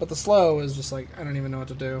 but the slow is just like, I don't even know what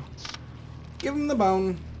to do. Give him the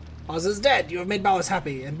bone. Oz is dead. You have made Ballas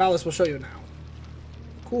happy, and Ballas will show you now.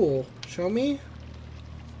 Cool. Show me?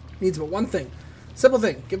 Needs but one thing. Simple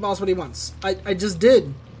thing. Give Ballas what he wants. I just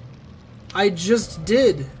did. I just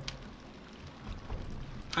did.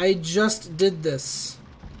 I just did this.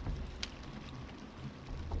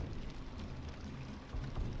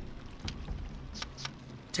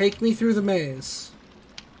 Take me through the maze.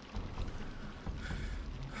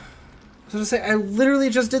 I was gonna say, I literally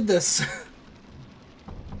just did this.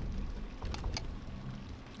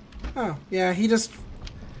 Oh, yeah, he just...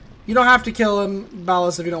 You don't have to kill him,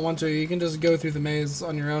 Ballas, if you don't want to. You can just go through the maze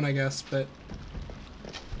on your own, I guess, but...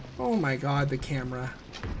 Oh my god, the camera.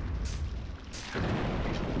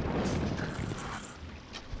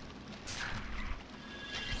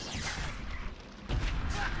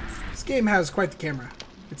 This game has quite the camera.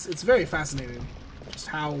 It's very fascinating. Just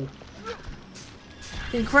how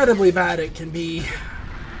incredibly bad it can be.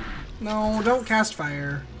 No, don't cast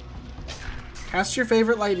fire. Cast your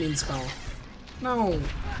favorite lightning spell. No,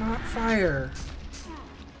 not fire.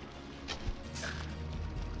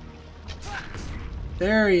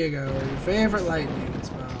 There you go. Your favorite lightning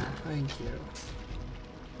spell. Thank you.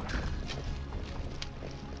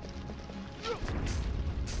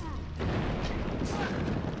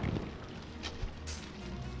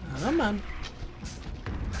 Come on.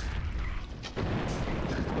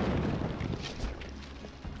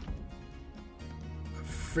 A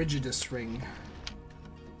Frigidus ring.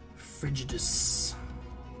 Frigidus.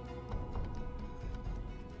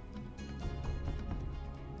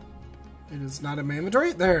 It is not a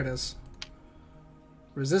mandatory. There it is.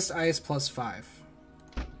 Resist ice +5.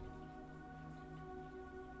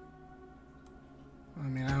 I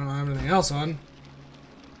mean, I don't have anything else on.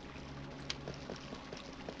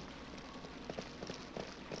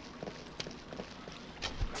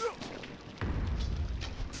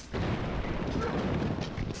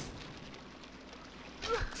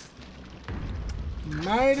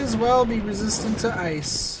 Might as well be resistant to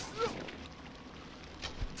ice.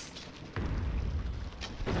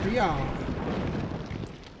 Yeah.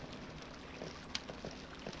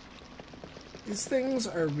 These things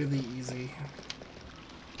are really easy.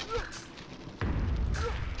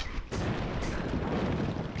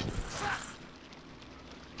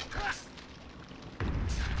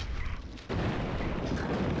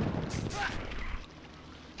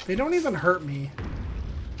 They don't even hurt me.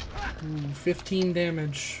 Ooh, 15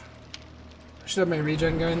 damage. I should have my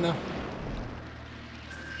regen going though,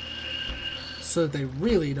 so that they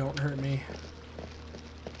really don't hurt me.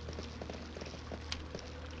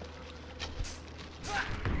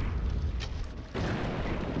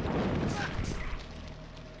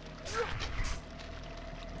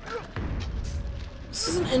 This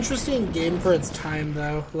is an interesting game for its time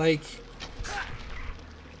though. Like,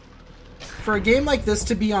 for a game like this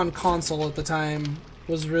to be on console at the time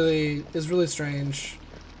is really strange,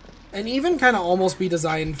 and even kind of almost be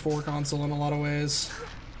designed for console in a lot of ways.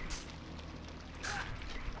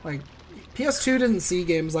 Like, PS2 didn't see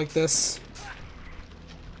games like this.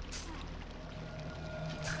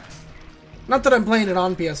 Not that I'm playing it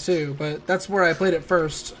on PS2, but that's where I played it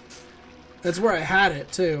first. That's where I had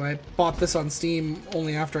it too. I bought this on Steam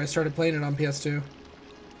only after I started playing it on PS2.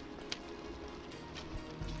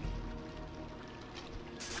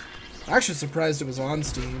 I'm actually surprised it was on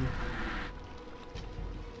Steam.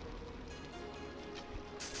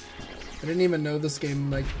 I didn't even know this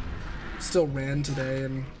game, like, still ran today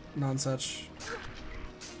and non-such.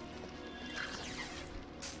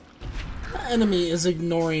 The enemy is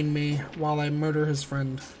ignoring me while I murder his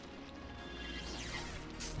friend.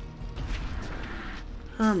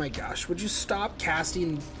 Oh my gosh, would you stop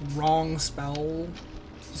casting wrong spell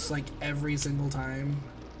just like every single time?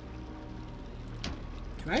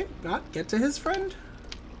 Can I not get to his friend?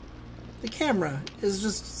 The camera is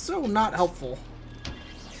just so not helpful.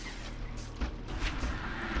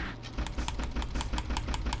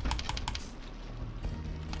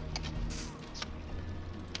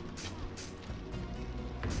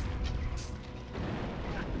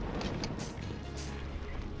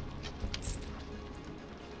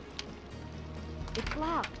 It's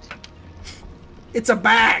locked. It's a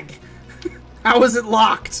bag! How is it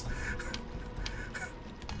locked?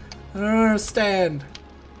 I don't understand.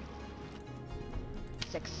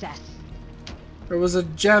 Success. There was a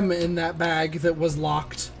gem in that bag that was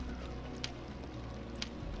locked.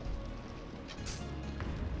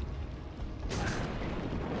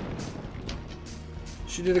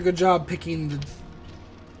 She did a good job picking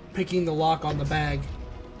the lock on the bag.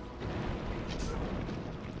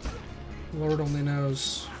 Lord only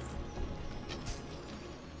knows.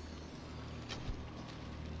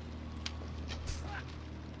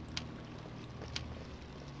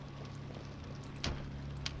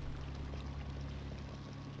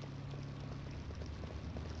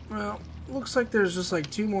 Well, looks like there's just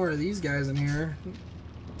like 2 more of these guys in here.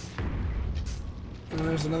 And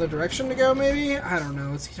there's another direction to go, maybe? I don't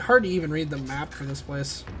know. It's hard to even read the map for this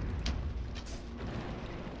place.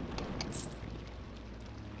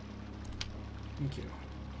 Thank you.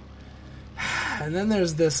 And then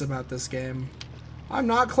there's this about this game. I'm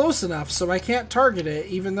not close enough, so I can't target it,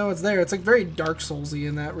 even though it's there. It's like very Dark Souls-y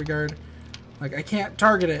in that regard. Like, I can't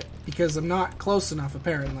target it because I'm not close enough,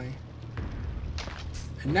 apparently.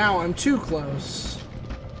 And now I'm too close,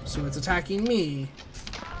 so it's attacking me.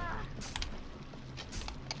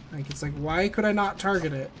 Like, it's like, why could I not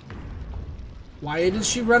target it? Why did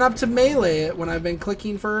she run up to melee it when I've been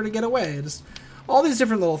clicking for her to get away? Just all these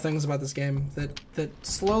different little things about this game that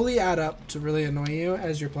slowly add up to really annoy you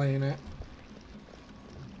as you're playing it.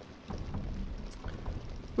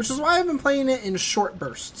 Which is why I've been playing it in short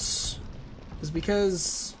bursts. Is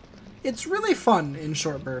because it's really fun in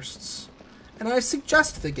short bursts. And I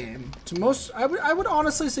suggest the game to most... I would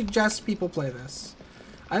honestly suggest people play this.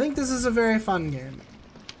 I think this is a very fun game.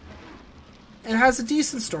 It has a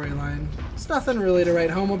decent storyline. It's nothing really to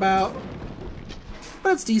write home about,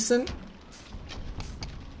 but it's decent.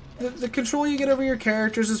 The control you get over your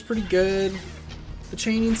characters is pretty good. The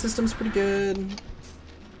chaining system's pretty good.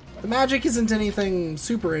 The magic isn't anything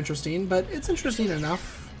super interesting, but it's interesting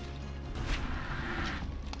enough.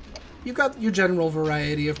 You've got your general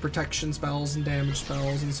variety of protection spells and damage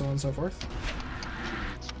spells and so on and so forth.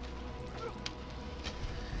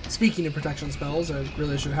 Speaking of protection spells, I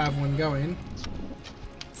really should have one going.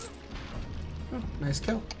 Oh, nice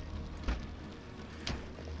kill.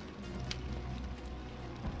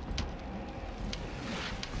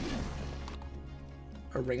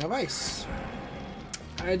 A ring of ice.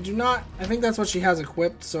 I think that's what she has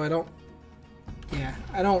equipped, so I don't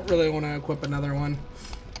really want to equip another one.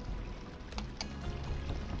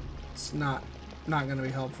 It's not going to be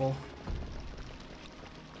helpful.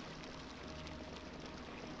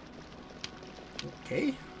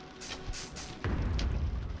 Okay.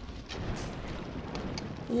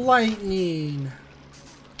 Lightning.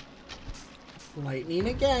 Lightning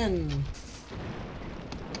again.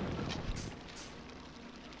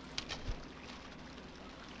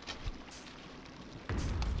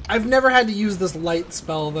 I've never had to use this light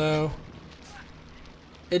spell though.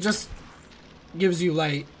 It just gives you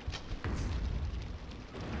light.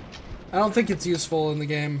 I don't think it's useful in the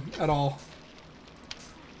game at all.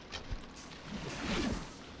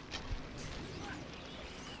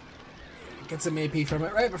 Get some AP from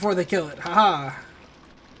it right before they kill it. Haha.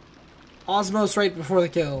 Osmos right before the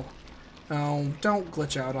kill. Oh, don't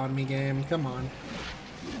glitch out on me, game. Come on.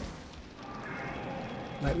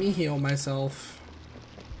 Let me heal myself.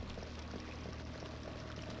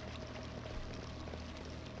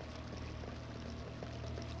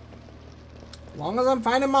 As long as I'm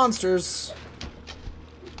finding monsters.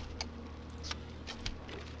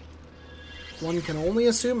 One can only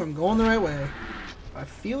assume I'm going the right way. I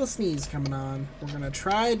feel a sneeze coming on. We're gonna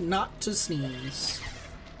try not to sneeze.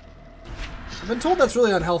 I've been told that's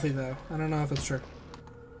really unhealthy though. I don't know if it's true.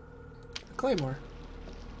 Claymore.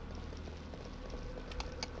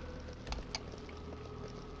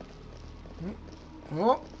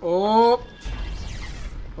 Oh, oh.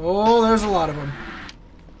 Oh, there's a lot of them.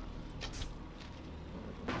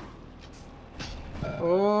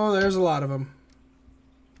 Oh, there's a lot of them.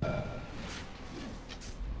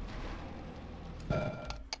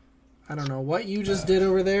 I don't know what you just did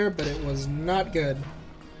over there, but it was not good.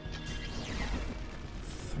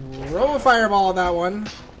 Throw a fireball at that one.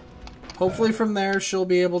 Hopefully from there she'll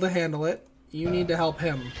be able to handle it. You need to help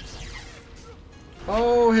him.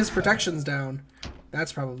 Oh, his protection's down.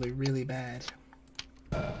 That's probably really bad.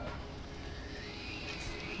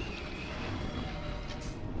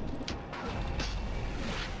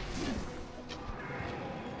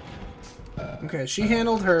 Okay, she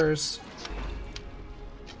handled hers.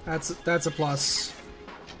 That's a plus.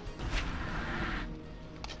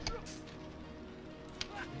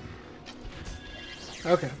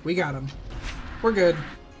 Okay, we got him. We're good.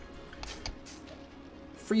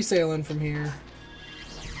 Free sailing from here.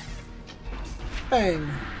 Bang.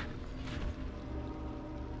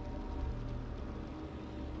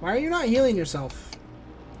 Why are you not healing yourself?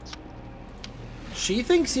 She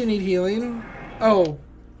thinks you need healing. Oh.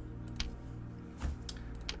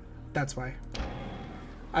 That's why.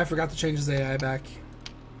 I forgot to change his AI back.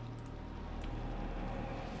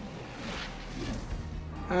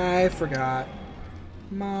 I forgot.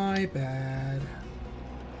 My bad.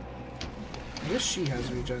 I guess she has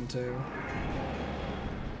regen too.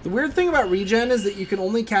 The weird thing about regen is that you can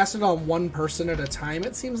only cast it on one person at a time,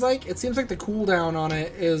 it seems like. It seems like the cooldown on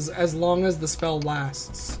it is as long as the spell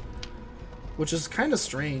lasts. Which is kind of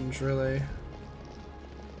strange, really.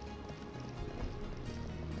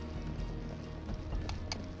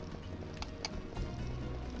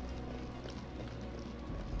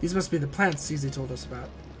 These must be the plants CZ told us about.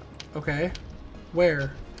 Okay.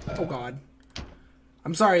 Where? Oh god.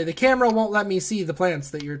 I'm sorry, the camera won't let me see the plants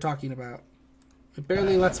that you're talking about. It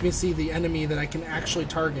barely lets me see the enemy that I can actually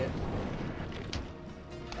target.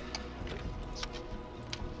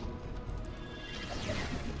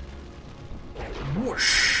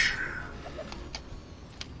 Whoosh.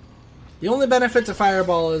 The only benefit to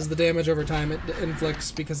Fireball is the damage over time it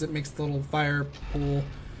inflicts because it makes the little fire pool.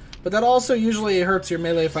 But that also usually hurts your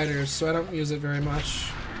melee fighters, so I don't use it very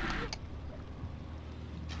much.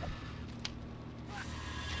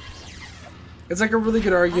 It's like a really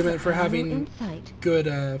good argument for having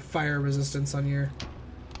good fire resistance on your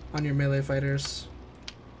melee fighters.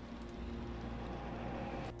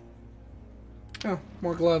 Oh,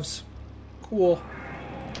 more gloves. Cool.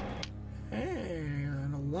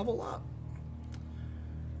 And a level up.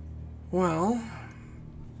 Well,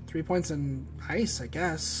 3 points in ice, I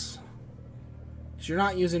guess. Because you're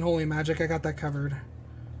not using holy magic, I got that covered.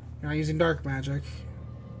 You're not using dark magic.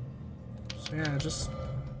 So yeah, just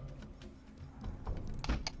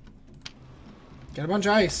get a bunch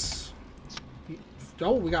of ice.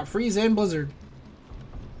 Oh, we got freeze and blizzard.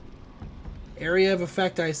 Area of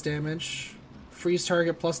effect ice damage. Freeze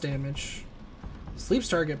target plus damage. Sleeps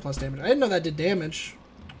target plus damage. I didn't know that did damage.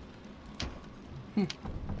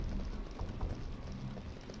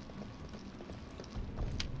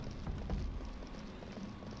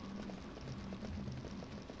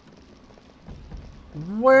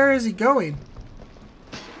 Where is he going?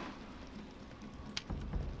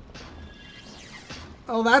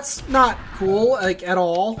 Oh, that's not cool, like, at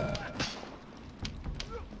all.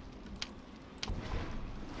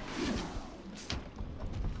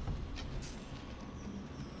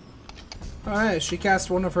 Alright, she cast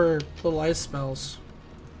one of her little ice spells.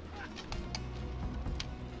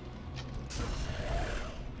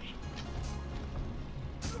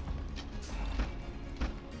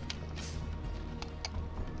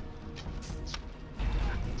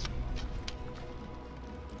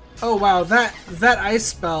 Oh wow, that ice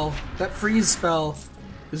spell, that freeze spell,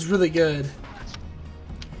 is really good.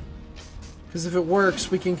 Because if it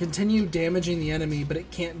works, we can continue damaging the enemy, but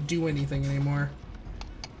it can't do anything anymore.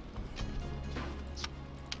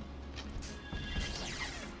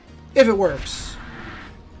 If it works.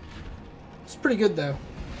 It's pretty good though.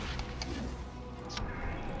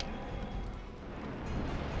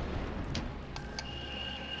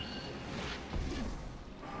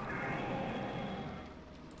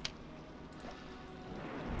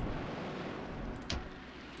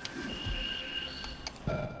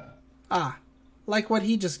 Ah, like what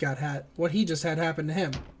he just had happen to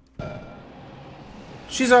him.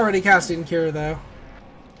 She's already casting Cure though.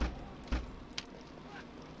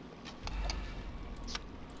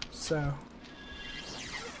 So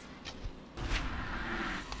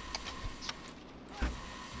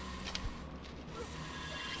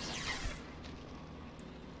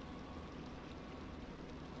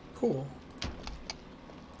cool.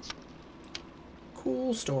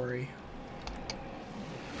 Cool story.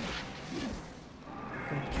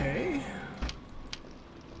 Okay.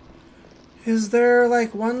 Is there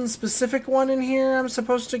like one specific one in here I'm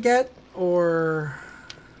supposed to get, or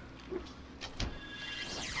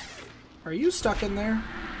are you stuck in there?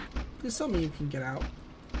 Please tell me you can get out.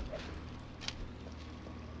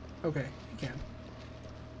 Okay, you can.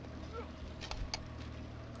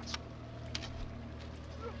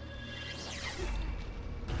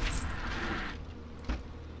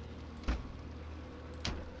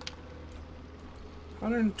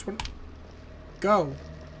 $120. Go.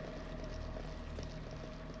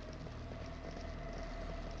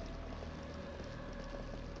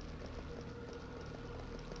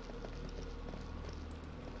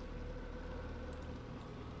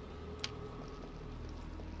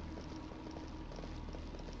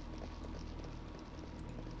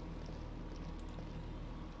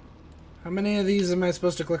 How many of these am I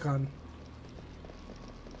supposed to click on?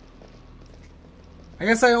 I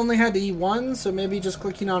guess I only had to eat one, so maybe just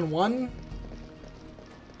clicking on one.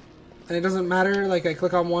 And it doesn't matter, like I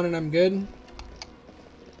click on one and I'm good.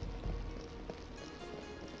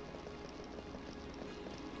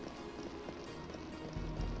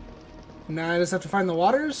 Now I just have to find the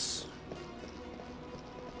waters.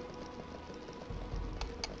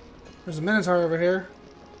 There's a Minotaur over here.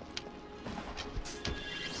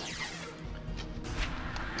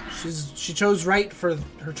 She chose right for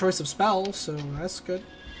her choice of spells, so that's good.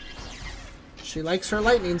 She likes her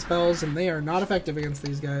lightning spells, and they are not effective against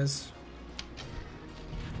these guys.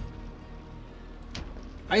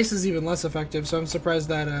 Ice is even less effective, so I'm surprised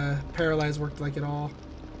that Paralyze worked like it all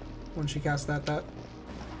when she cast that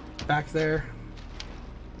back there.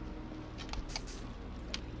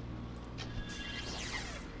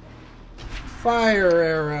 Fire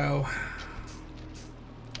arrow.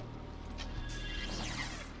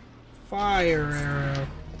 Fire arrow.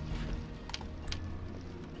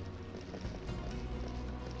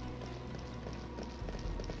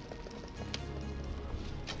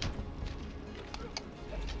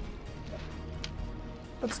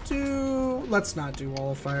 Let's not do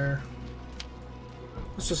Wall of Fire.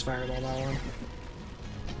 Let's just fireball that one.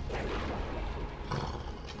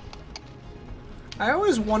 I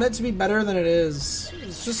always want it to be better than it is.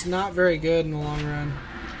 It's just not very good in the long run.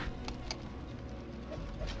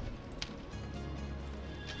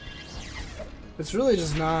 It's really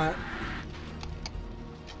just not.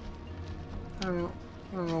 I don't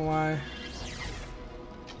know why.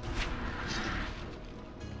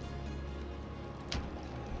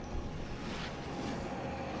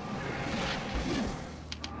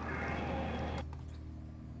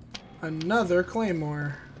 Another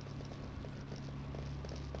claymore.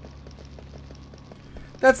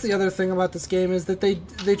 That's the other thing about this game, is that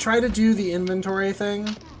they try to do the inventory thing,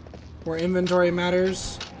 where inventory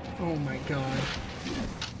matters. Oh my god.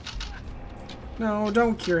 No,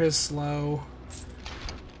 don't cure his slow.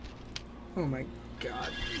 Oh my god,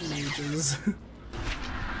 mages.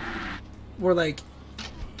 Where like,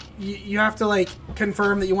 you have to like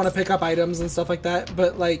confirm that you want to pick up items and stuff like that,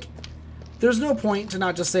 but like, there's no point to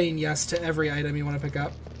not just saying yes to every item you want to pick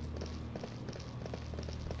up.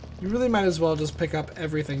 You really might as well just pick up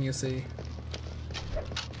everything you see.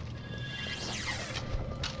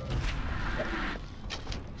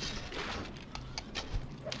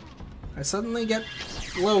 I suddenly get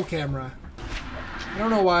low camera. I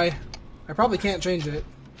don't know why. I probably can't change it.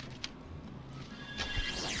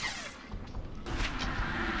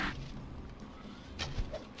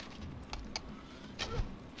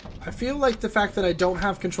 I feel like the fact that I don't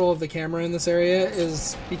have control of the camera in this area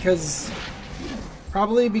is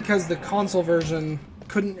probably because the console version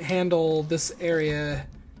couldn't handle this area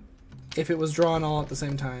if it was drawn all at the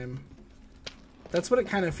same time. That's what it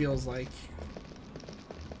kind of feels like.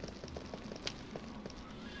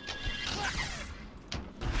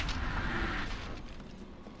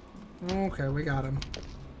 Okay, we got him.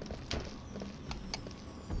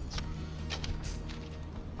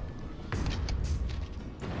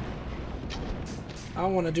 I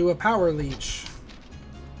want to do a power leech.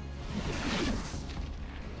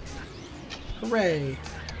 Hooray.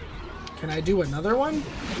 Can I do another one?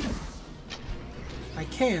 I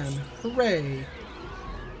can. Hooray.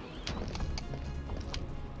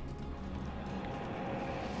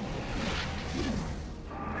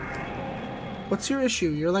 What's your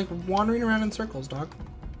issue? You're like wandering around in circles, dog.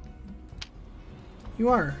 You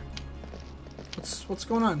are. What's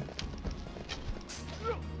going on?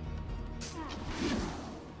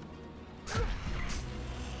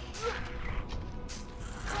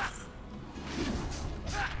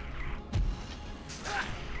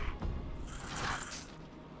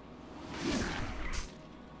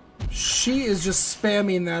 She is just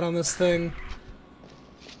spamming that on this thing.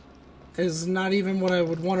 Is not even what I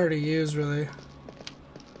would want her to use, really.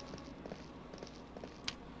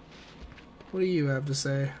 What do you have to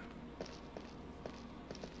say?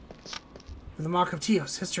 The Mark of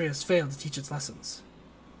Teos, history has failed to teach its lessons.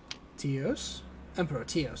 Teos? Emperor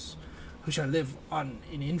Teos, who shall live on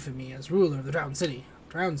in infamy as ruler of the Drowned City.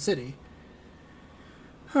 Drowned City?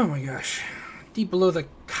 Oh my gosh. Deep below the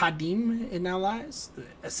Kadim it now lies,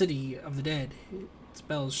 a city of the dead. Its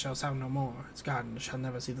bells shall sound no more, its gardens shall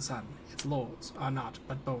never see the sun, its lords are naught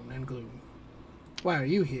but bone and gloom. Why are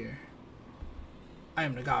you here? I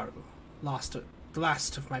am Nagaru, the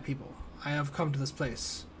last of my people. I have come to this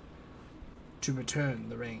place to return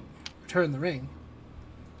the ring. Return the ring?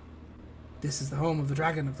 This is the home of the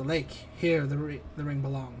dragon of the lake. Here the ring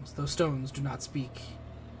belongs. Those stones do not speak.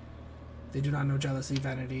 They do not know jealousy,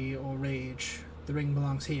 vanity, or rage. The ring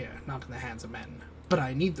belongs here, not in the hands of men. But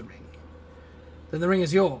I need the ring. Then the ring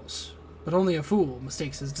is yours, but only a fool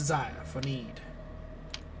mistakes his desire for need.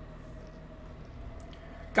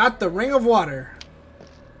 Got the ring of water.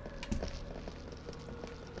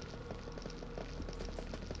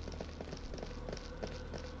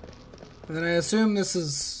 And then I assume this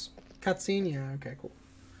is cutscene? Yeah, okay, cool.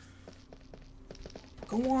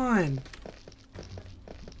 Go on.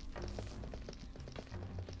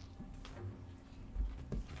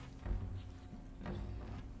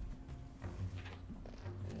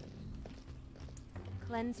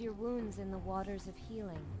 Cleanse your wounds in the waters of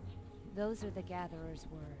healing. Those are the Gatherer's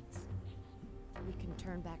words. We can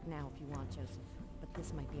turn back now if you want, Joseph, but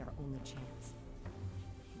this might be our only chance.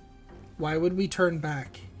 Why would we turn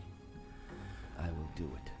back? I will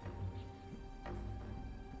do it.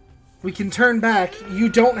 We can turn back. You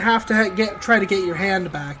don't have to try to get your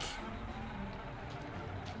hand back.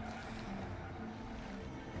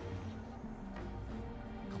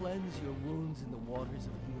 Cleanse your wounds in the waters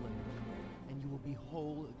of healing, and you will be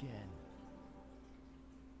whole again.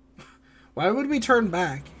 Why would we turn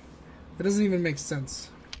back? That doesn't even make sense.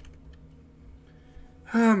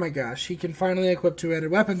 Oh my gosh, he can finally equip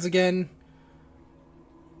two-handed weapons again.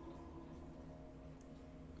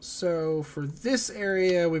 So for this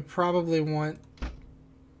area, we probably want...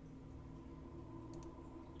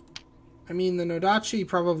 I mean, the Nodachi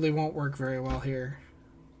probably won't work very well here.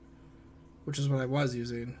 Which is what I was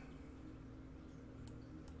using.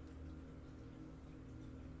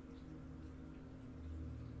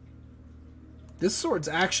 This sword's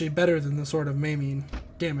actually better than the Sword of Maiming,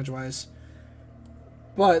 damage-wise.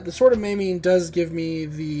 But the Sword of Maiming does give me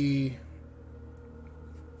the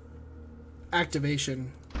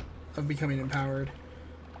activation of becoming empowered.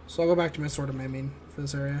 So I'll go back to my Sword of Maiming for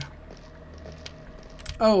this area.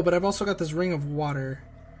 Oh, but I've also got this Ring of Water.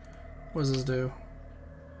 What does this do?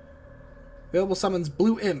 Available summons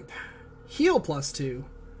Blue Imp. Heal +2.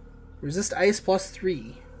 Resist Ice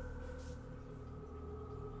 +3.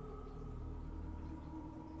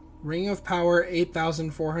 Ring of Power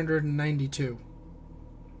 8,492.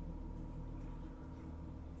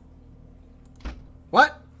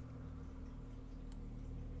 What?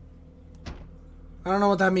 I don't know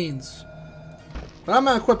what that means. But I'm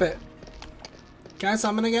gonna equip it. Can I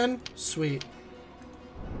summon again? Sweet.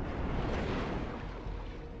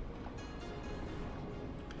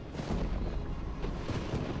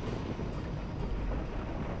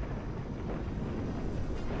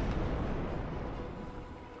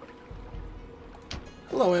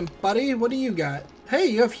 Hello, Imp buddy. What do you got? Hey,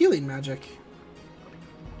 you have healing magic.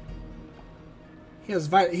 He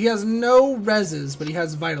has no reses, but he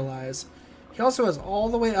has Vitalize. He also has all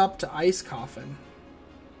the way up to Ice Coffin.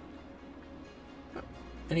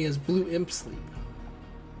 And he has Blue Imp Sleep.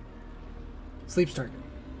 Sleep's target.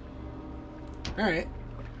 Alright.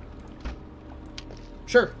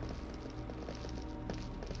 Sure.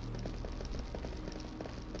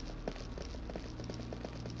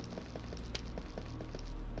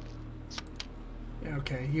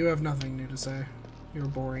 Okay, you have nothing new to say. You're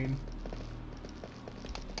boring.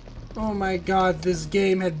 Oh my god, this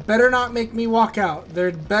game had better not make me walk out.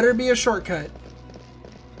 There'd better be a shortcut.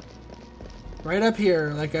 Right up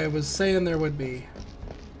here, like I was saying there would be.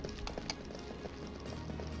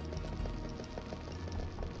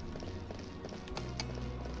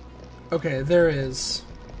 Okay, there is.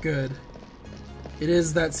 Good. It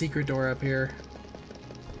is that secret door up here.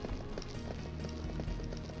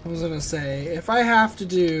 I was gonna say, if I have to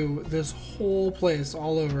do this whole place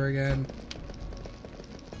all over again...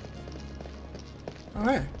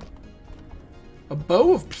 Okay. A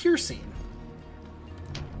bow of piercing.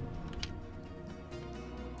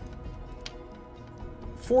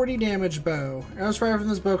 .40 damage bow. Arrows fired from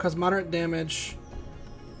this bow cause moderate damage.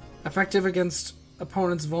 Effective against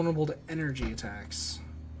opponents vulnerable to energy attacks.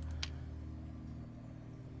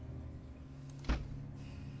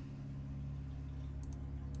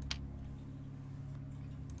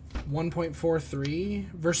 .43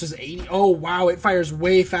 versus 80. Oh wow, it fires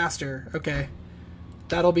way faster. Okay.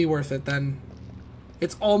 That'll be worth it then.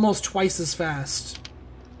 It's almost twice as fast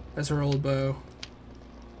as her old bow.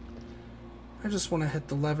 I just want to hit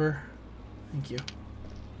the lever. Thank you.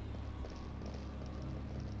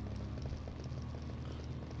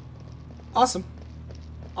 Awesome.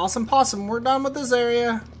 Awesome possum. We're done with this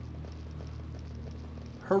area.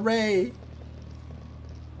 Hooray.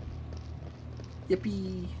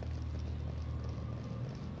 Yippee.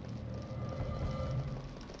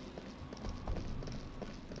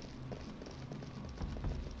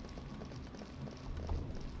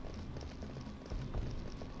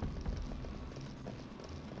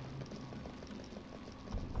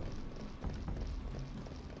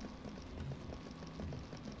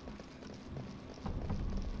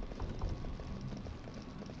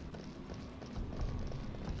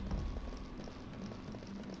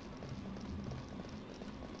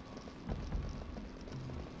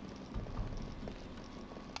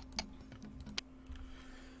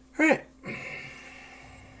 Alright.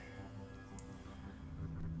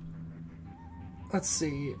 Let's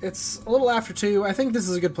see. It's a little after 2. I think this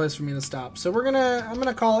is a good place for me to stop. So I'm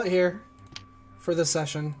gonna call it here for this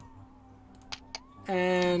session.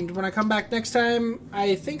 And when I come back next time,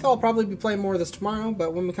 I think I'll probably be playing more of this tomorrow,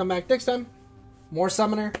 but when we come back next time, more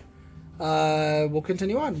Summoner. We'll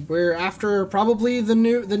continue on. We're after probably the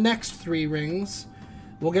next 3 rings.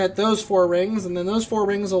 We'll get those 4 rings, and then those 4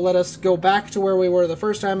 rings will let us go back to where we were the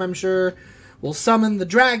first time, I'm sure. We'll summon the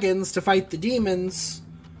dragons to fight the demons,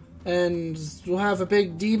 and we'll have a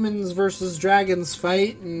big demons versus dragons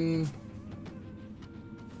fight, and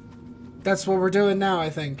that's what we're doing now,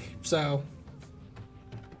 I think. So,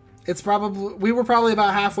 we were probably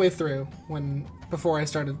about halfway through before I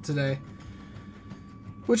started today.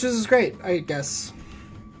 Which is great, I guess.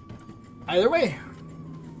 Either way,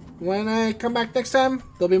 when I come back next time,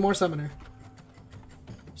 there'll be more Summoner.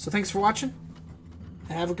 So thanks for watching,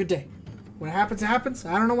 and have a good day. When it happens, it happens.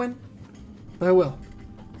 I don't know when, but it will.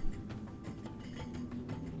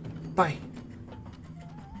 Bye.